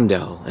to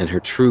Arendelle and her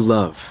true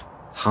love,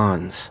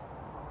 Hans.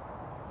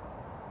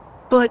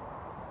 But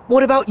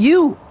what about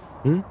you?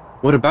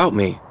 What about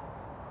me?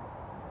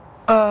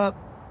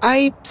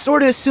 I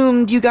sorta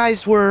assumed you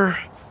guys were...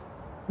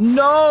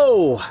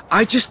 No!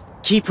 I just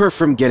keep her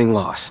from getting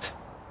lost.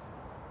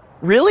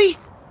 Really?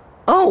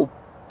 Oh,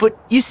 but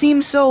you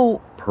seem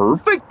so...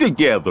 Perfect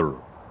together.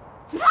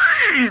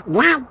 Yeah,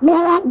 like me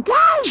and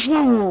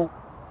Daisy!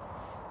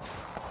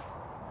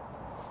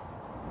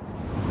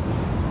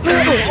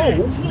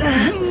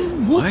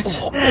 What?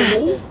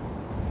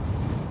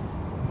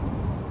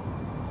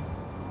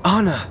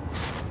 Anna!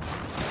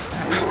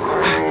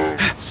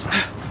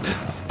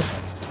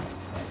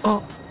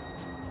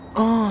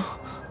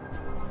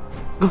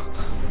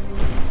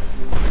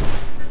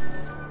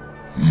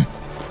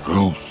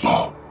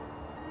 Elsa.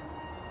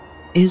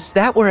 Is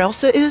that where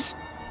Elsa is?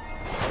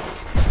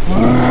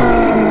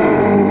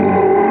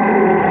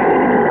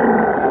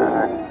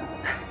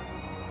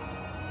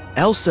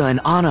 Elsa and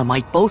Anna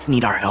might both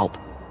need our help.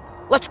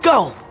 Let's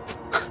go!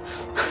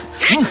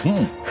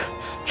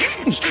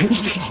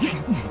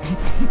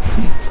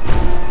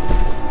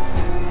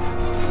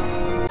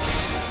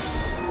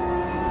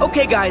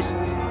 Okay, guys.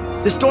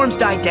 The storm's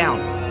died down.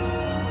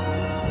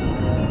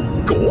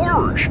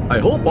 Gorge! I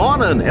hope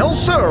Anna and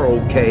Elsa are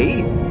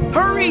okay.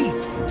 Hurry!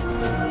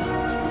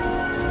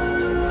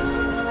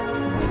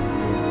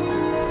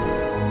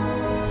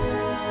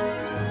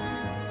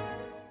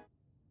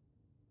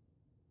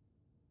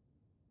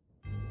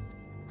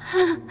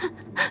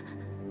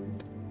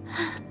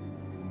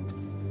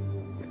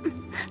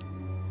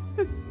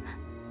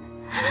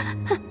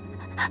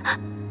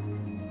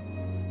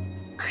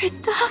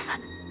 Kristoff?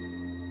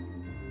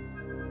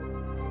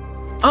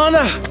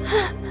 Anna!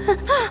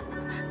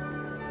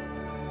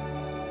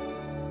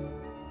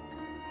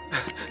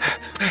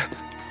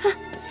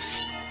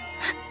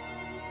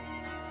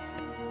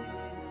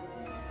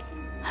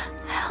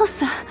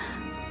 Elsa.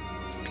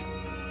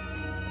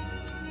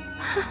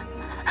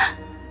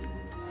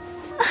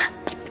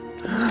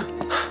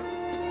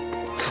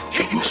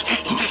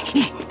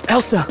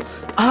 Elsa,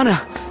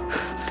 Anna.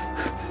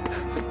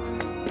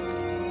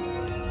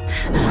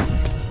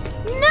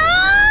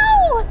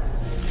 No!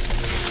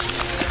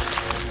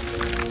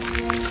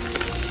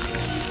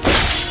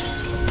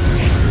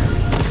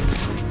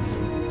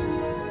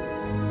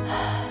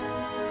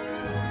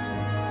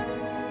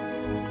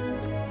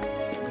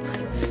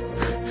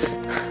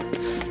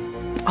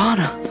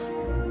 Anna.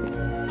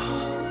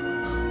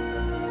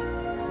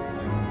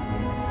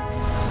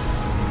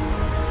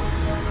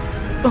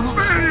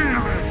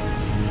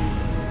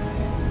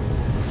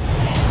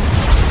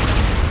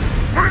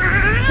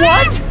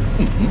 What?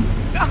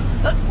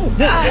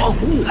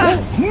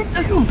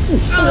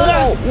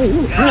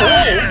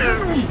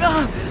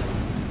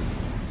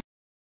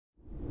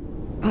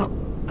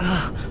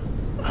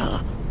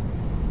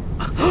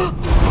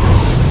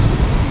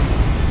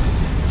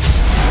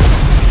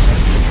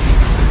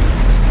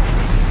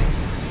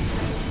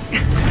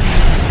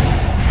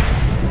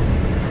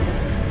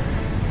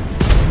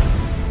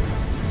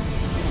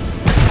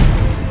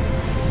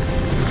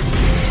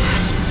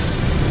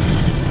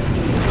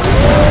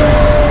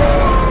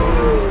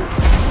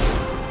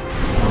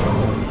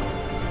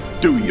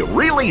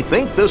 really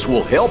think this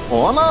will help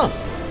Anna?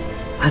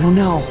 I don't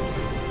know.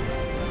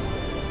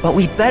 But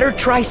we better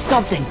try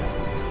something.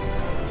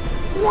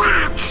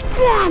 Let's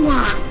get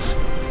it!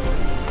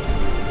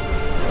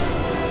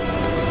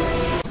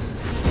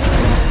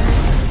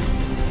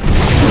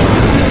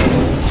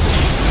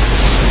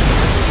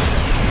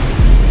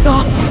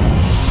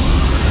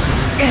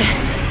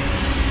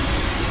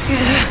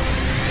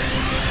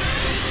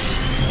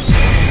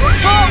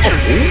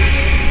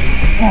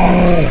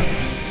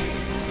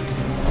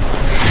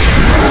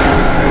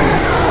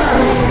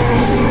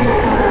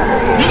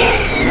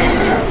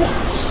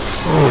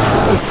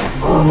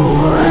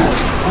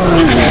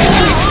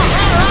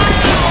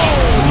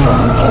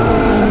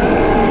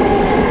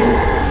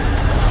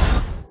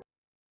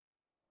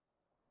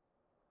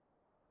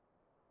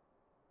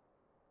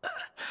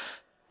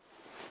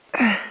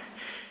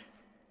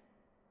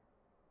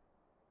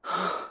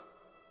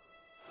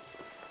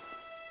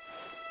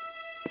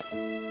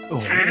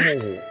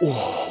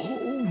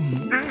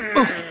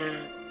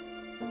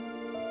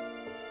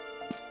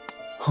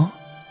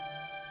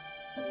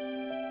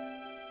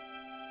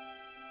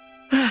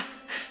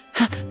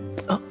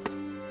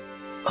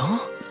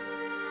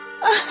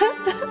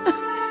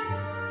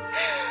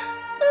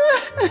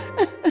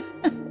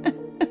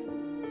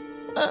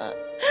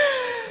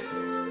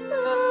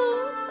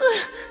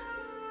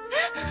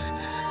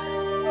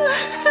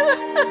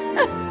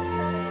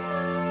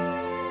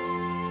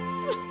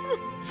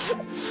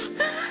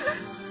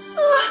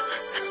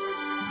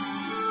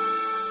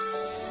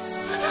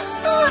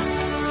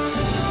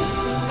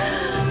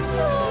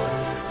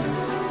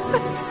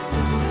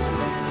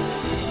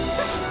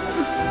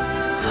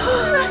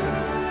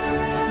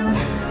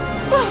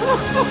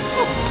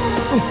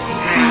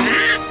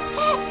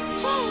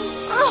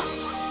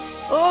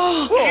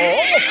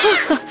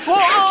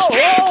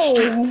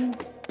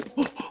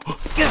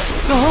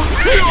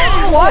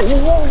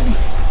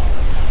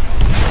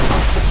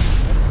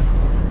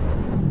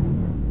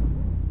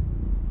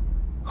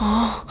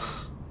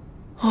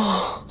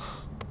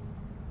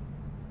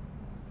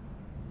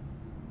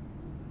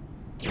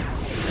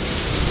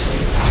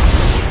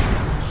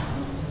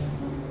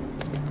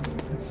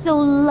 So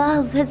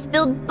love has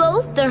filled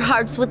both their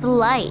hearts with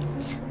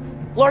light.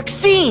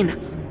 Larxene!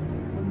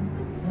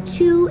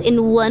 2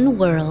 in 1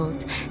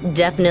 world.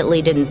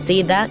 Definitely didn't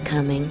see that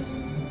coming.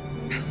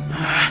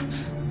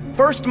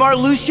 First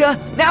Marluxia,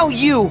 now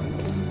you!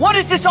 What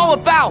is this all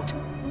about?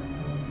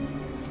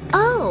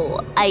 Oh,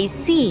 I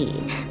see.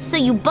 So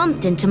you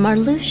bumped into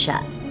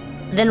Marluxia.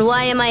 Then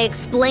why am I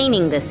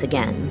explaining this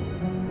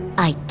again?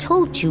 I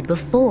told you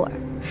before.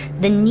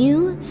 The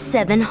new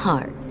 7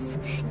 hearts.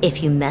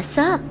 If you mess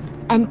up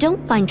and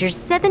don't find your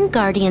 7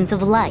 guardians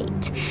of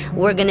light,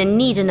 we're gonna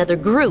need another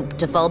group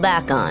to fall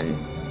back on.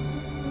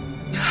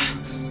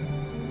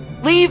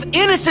 Leave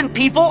innocent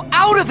people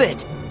out of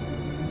it!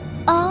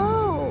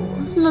 Oh,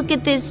 look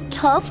at this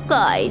tough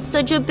guy,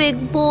 such a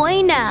big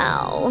boy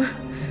now.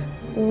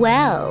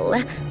 Well,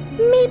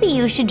 maybe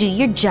you should do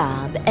your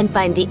job and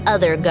find the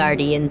other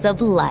guardians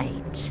of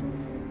light.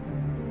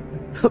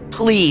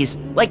 Please,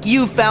 like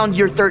you found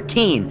your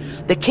 13.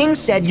 The king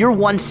said you're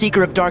 1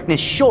 seeker of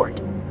darkness short.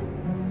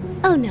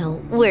 Oh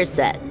no, we're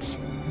set.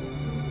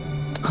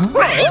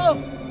 Huh?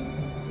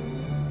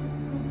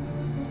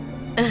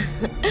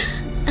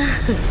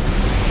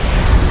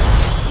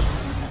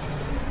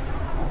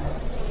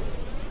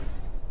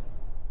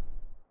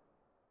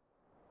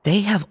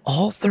 They have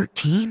all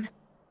 13?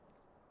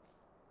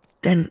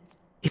 Then,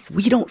 if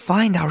we don't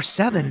find our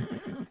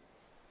 7,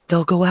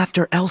 they'll go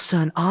after Elsa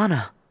and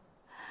Anna.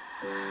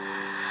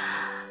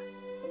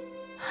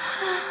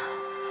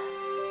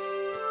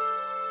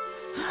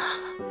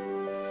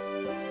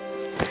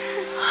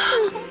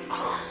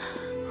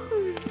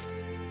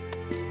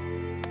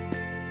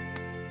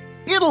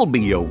 It'll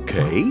be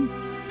okay.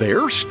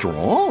 They're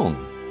strong.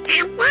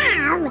 And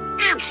now,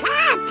 it's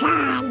our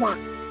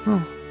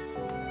turn.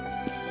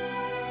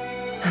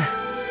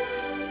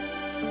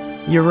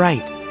 You're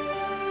right.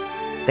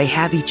 They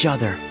have each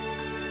other.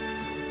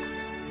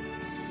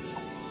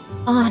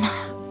 Anna.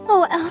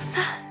 Oh,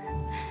 Elsa.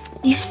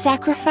 You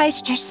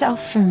sacrificed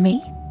yourself for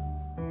me?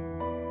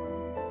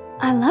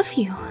 I love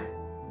you.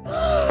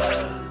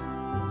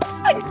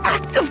 An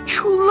act of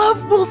true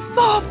love will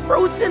thaw a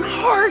frozen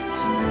heart.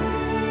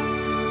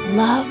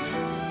 Love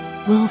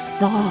will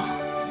thaw.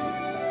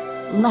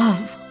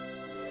 Love.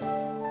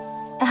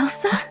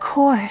 Elsa? Of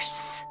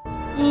course.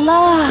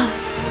 Love.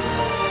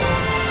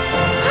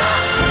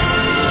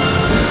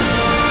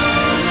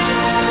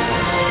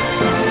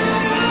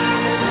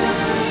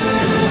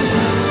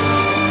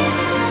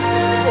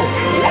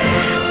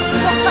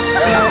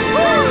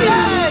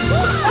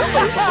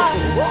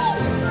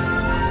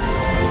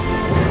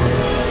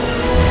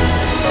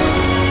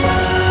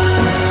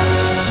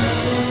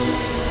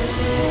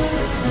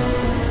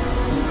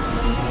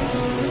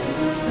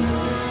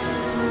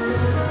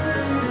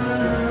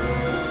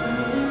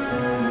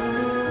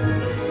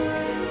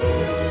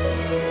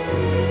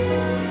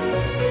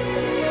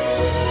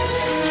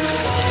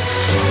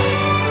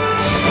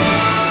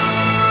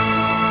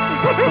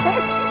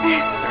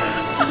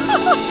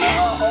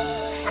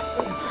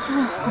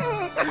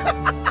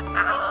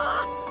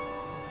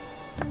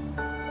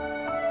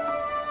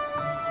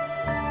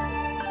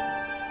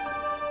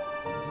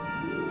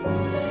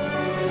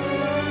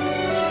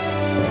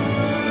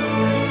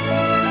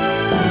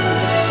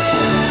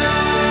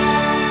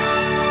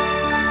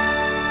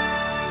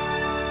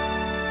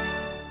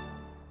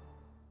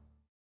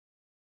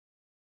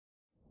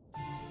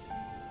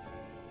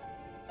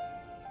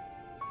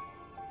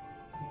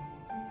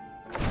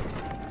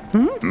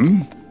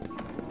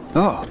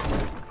 Oh.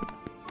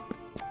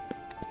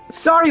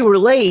 Sorry we're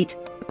late.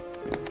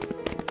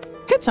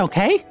 It's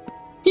okay.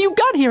 You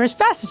got here as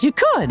fast as you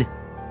could.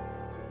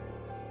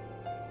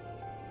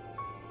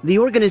 The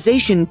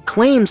organization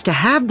claims to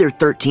have their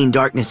 13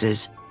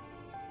 darknesses.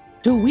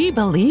 Do we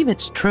believe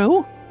it's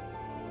true?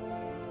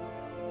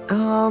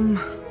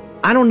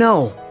 I don't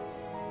know.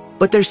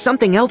 But there's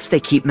something else they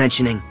keep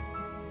mentioning.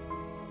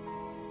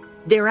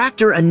 They're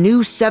after a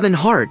new 7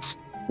 hearts,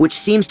 which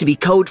seems to be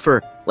code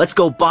for let's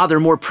go bother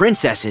more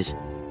princesses.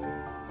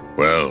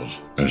 Well,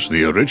 as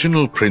the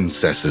original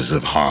princesses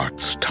of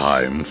Heart's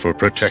time for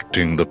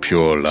protecting the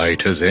pure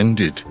light has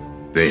ended,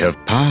 they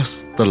have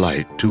passed the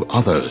light to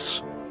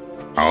others.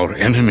 Our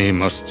enemy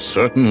must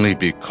certainly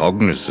be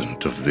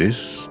cognizant of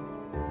this.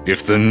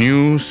 If the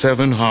new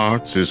 7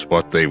 hearts is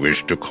what they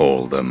wish to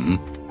call them,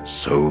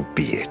 so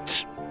be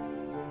it.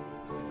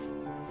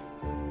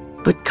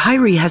 But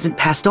Kairi hasn't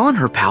passed on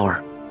her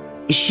power.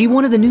 Is she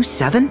one of the new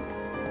 7?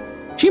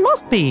 She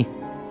must be.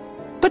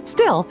 But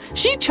still,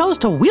 she chose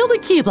to wield a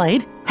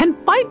Keyblade and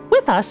fight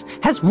with us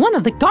as one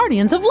of the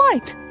Guardians of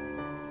Light.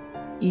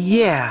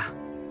 Yeah.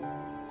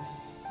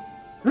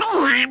 We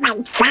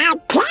haven't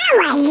found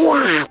Terra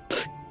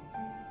yet.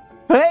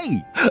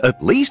 Hey,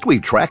 at least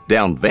we tracked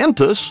down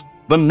Ventus.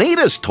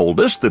 Vanitas told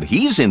us that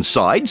he's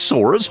inside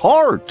Sora's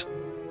heart.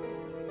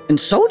 And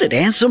so did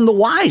Ansem the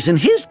Wise in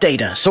his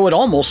data, so it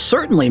almost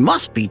certainly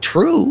must be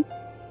true.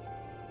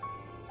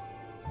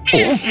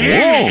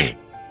 Oh.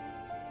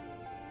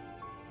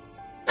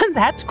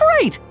 That's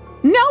great!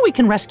 Now we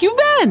can rescue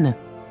Ven!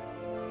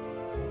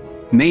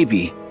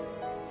 Maybe.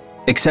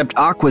 Except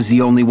Aqua's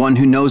the only one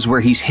who knows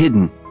where he's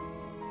hidden.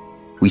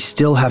 We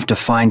still have to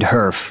find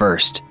her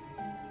first.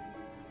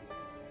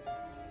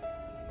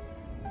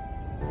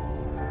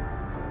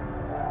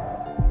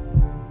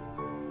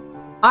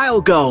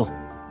 I'll go.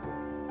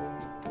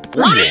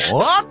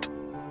 What?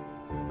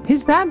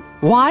 Is that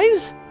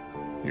wise?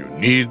 You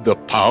need the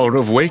power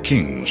of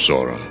waking,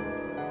 Sora.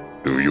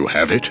 Do you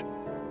have it?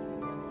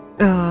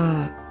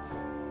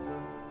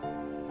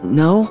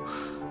 No.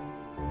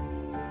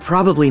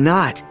 Probably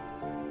not.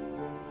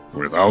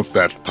 Without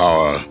that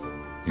power,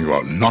 you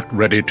are not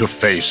ready to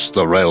face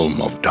the realm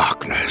of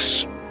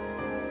darkness.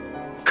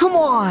 Come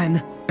on!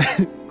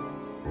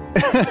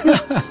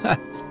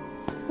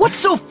 What's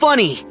so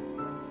funny?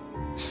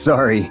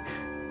 Sorry.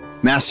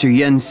 Master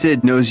Yen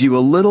Sid knows you a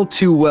little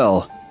too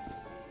well.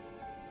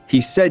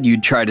 He said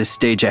you'd try to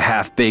stage a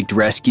half-baked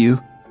rescue.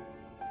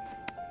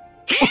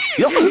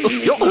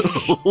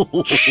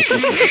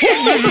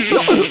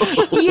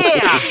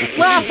 Yeah!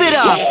 Laugh it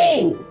up!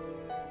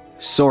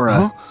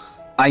 Sora,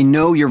 I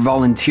know you're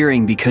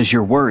volunteering because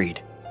you're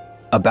worried.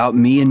 About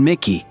me and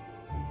Mickey.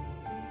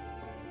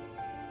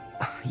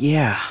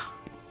 Yeah.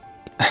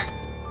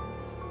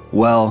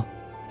 Well,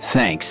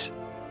 thanks.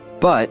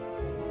 But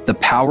the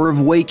power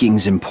of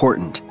waking's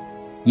important.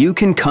 You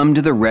can come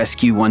to the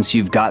rescue once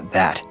you've got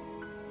that.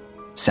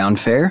 Sound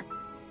fair?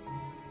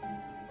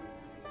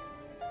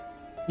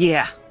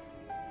 Yeah.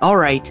 All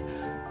right.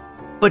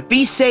 But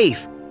be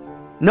safe.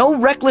 No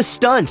reckless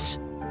stunts.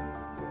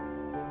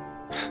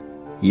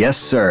 Yes,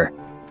 sir.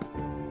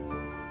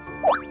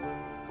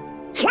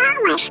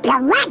 Show us the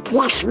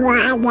luckiest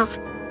one.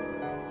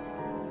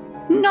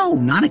 No,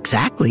 not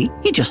exactly.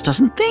 He just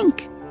doesn't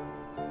think.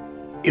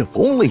 If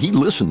only he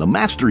listened to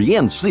Master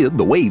Yen Sid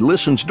the way he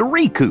listens to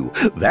Riku,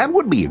 that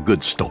would be a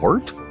good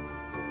start.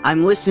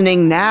 I'm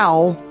listening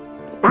now.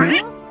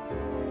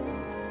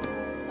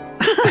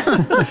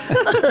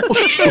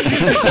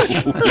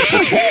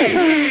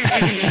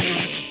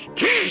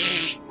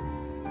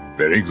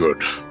 Very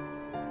good.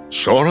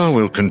 Sora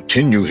will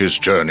continue his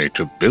journey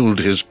to build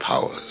his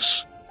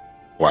powers,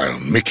 while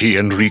Mickey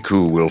and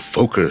Riku will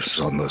focus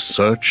on the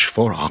search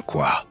for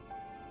Aqua.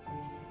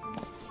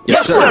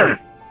 Yes, sir!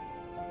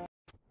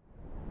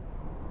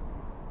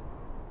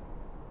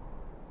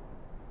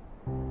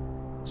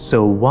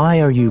 So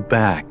why are you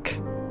back?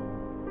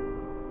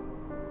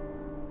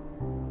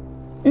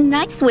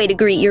 Nice way to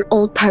greet your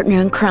old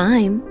partner in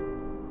crime.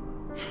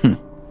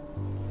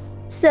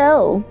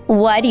 So,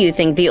 why do you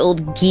think the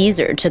old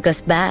geezer took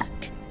us back?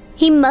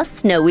 He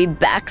must know we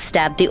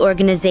backstabbed the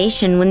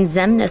organization when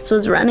Xemnas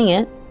was running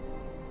it.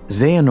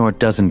 Xehanort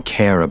doesn't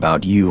care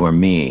about you or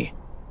me.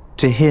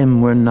 To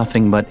him, we're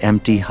nothing but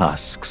empty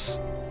husks.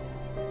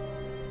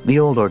 The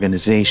old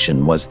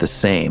organization was the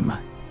same.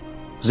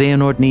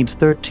 Xehanort needs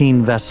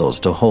 13 vessels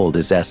to hold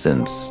his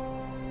essence.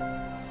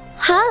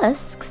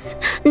 Husks?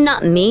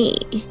 Not me.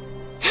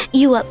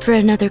 You up for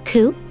another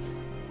coup?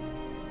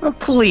 Oh,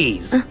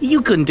 please.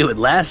 You couldn't do it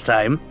last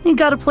time. You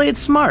gotta play it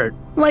smart,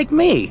 like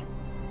me.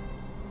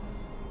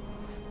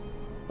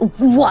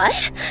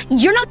 What?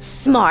 You're not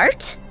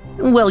smart?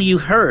 Well, you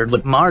heard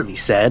what Marley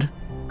said.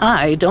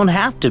 I don't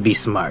have to be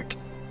smart.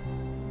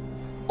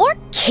 Or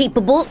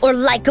capable, or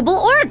likable,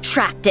 or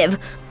attractive.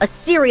 A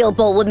cereal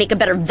bowl would make a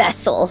better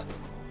vessel.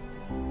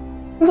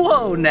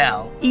 Whoa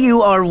now,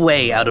 you are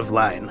way out of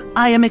line.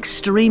 I am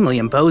extremely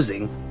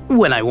imposing,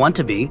 when I want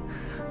to be,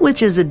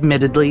 which is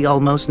admittedly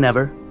almost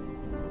never.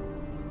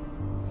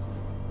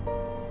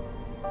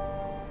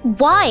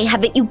 Why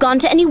haven't you gone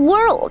to any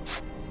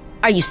worlds?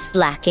 Are you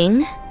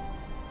slacking?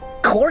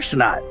 Course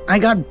not. I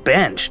got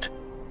benched.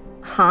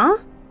 Huh?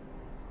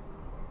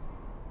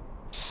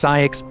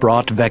 Ceyx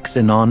brought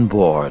Vexen on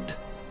board.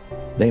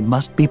 They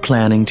must be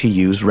planning to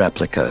use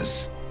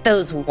replicas.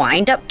 Those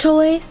wind-up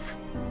toys?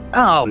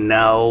 Oh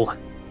no.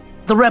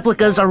 The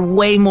replicas are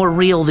way more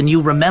real than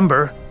you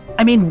remember.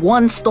 I mean,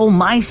 one stole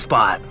my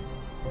spot.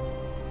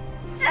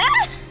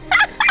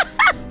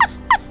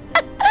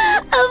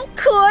 Of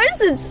course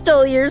it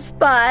stole your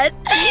spot.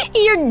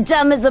 You're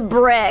dumb as a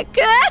brick.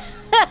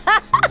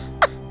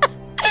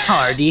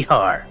 Hardy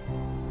har.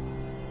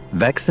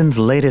 Vexen's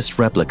latest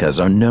replicas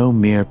are no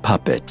mere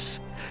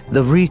puppets.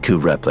 The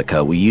Riku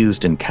replica we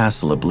used in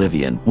Castle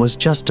Oblivion was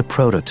just a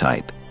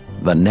prototype.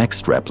 The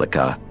next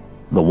replica,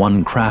 the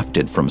one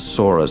crafted from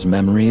Sora's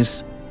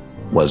memories,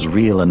 was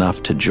real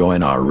enough to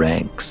join our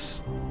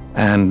ranks.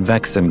 And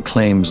Vexen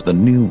claims the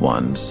new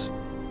ones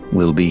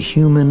will be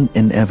human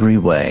in every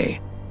way.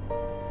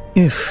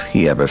 If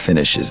he ever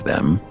finishes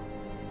them.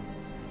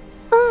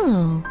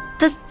 Oh,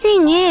 the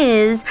thing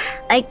is,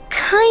 I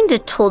kinda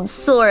told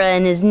Sora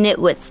and his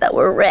nitwits that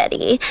we're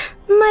ready.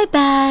 My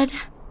bad.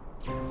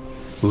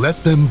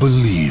 Let them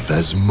believe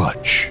as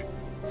much.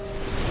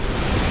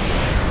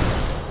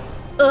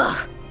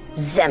 Ugh,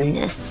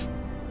 Xemnas.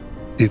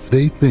 If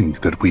they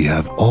think that we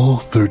have all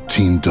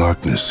 13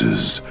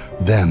 darknesses,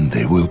 then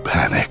they will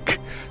panic.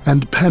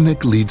 And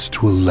panic leads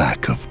to a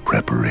lack of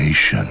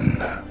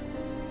preparation.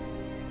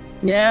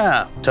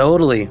 Yeah,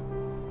 totally.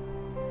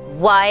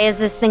 Why is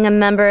this thing a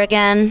member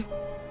again?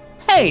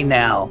 Hey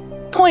now,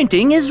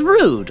 pointing is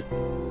rude.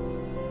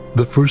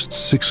 The first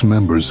 6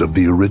 members of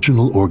the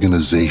original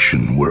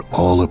organization were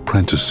all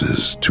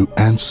apprentices to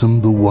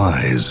Ansem the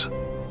Wise,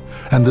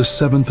 and the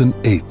 7th and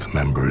 8th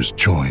members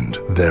joined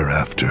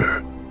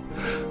thereafter.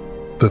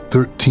 The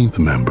 13th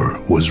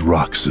member was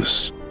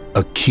Roxas,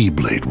 a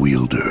Keyblade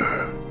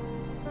wielder.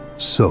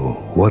 So,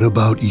 what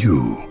about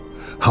you?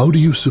 How do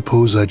you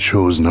suppose I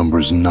chose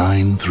numbers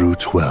 9 through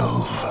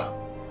 12?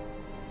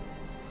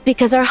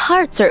 Because our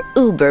hearts are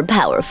uber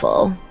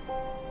powerful.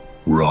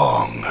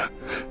 Wrong.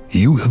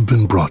 You have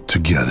been brought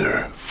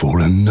together for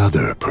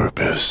another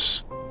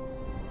purpose.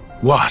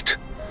 What?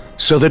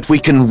 So that we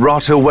can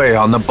rot away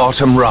on the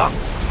bottom rung?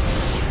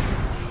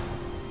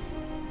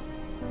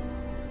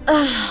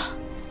 Ugh,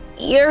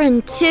 you're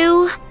in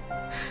too?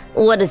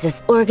 What is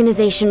this,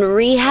 organization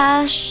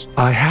rehash?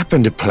 I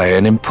happen to play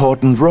an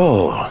important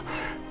role.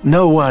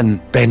 No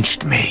one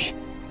benched me.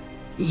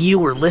 You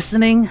were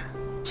listening?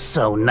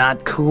 So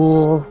not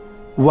cool.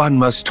 One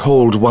must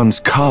hold one's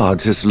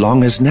cards as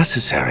long as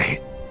necessary.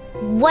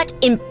 What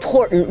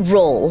important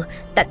role?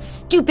 That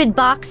stupid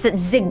box that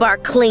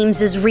Xigbar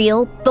claims is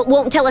real, but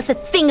won't tell us a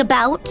thing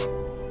about?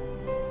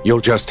 You'll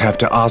just have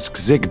to ask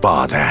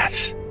Xigbar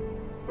that.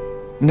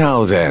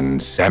 Now then,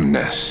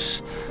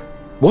 Xemnas,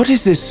 what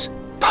is this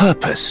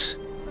purpose?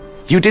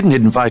 You didn't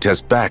invite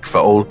us back for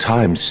old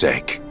time's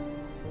sake.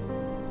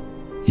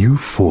 You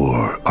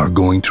 4 are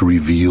going to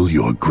reveal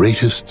your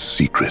greatest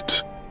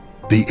secret.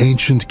 The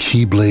ancient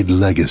Keyblade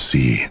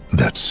legacy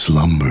that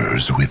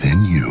slumbers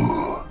within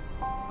you.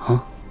 Huh?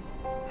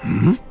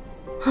 Hmm?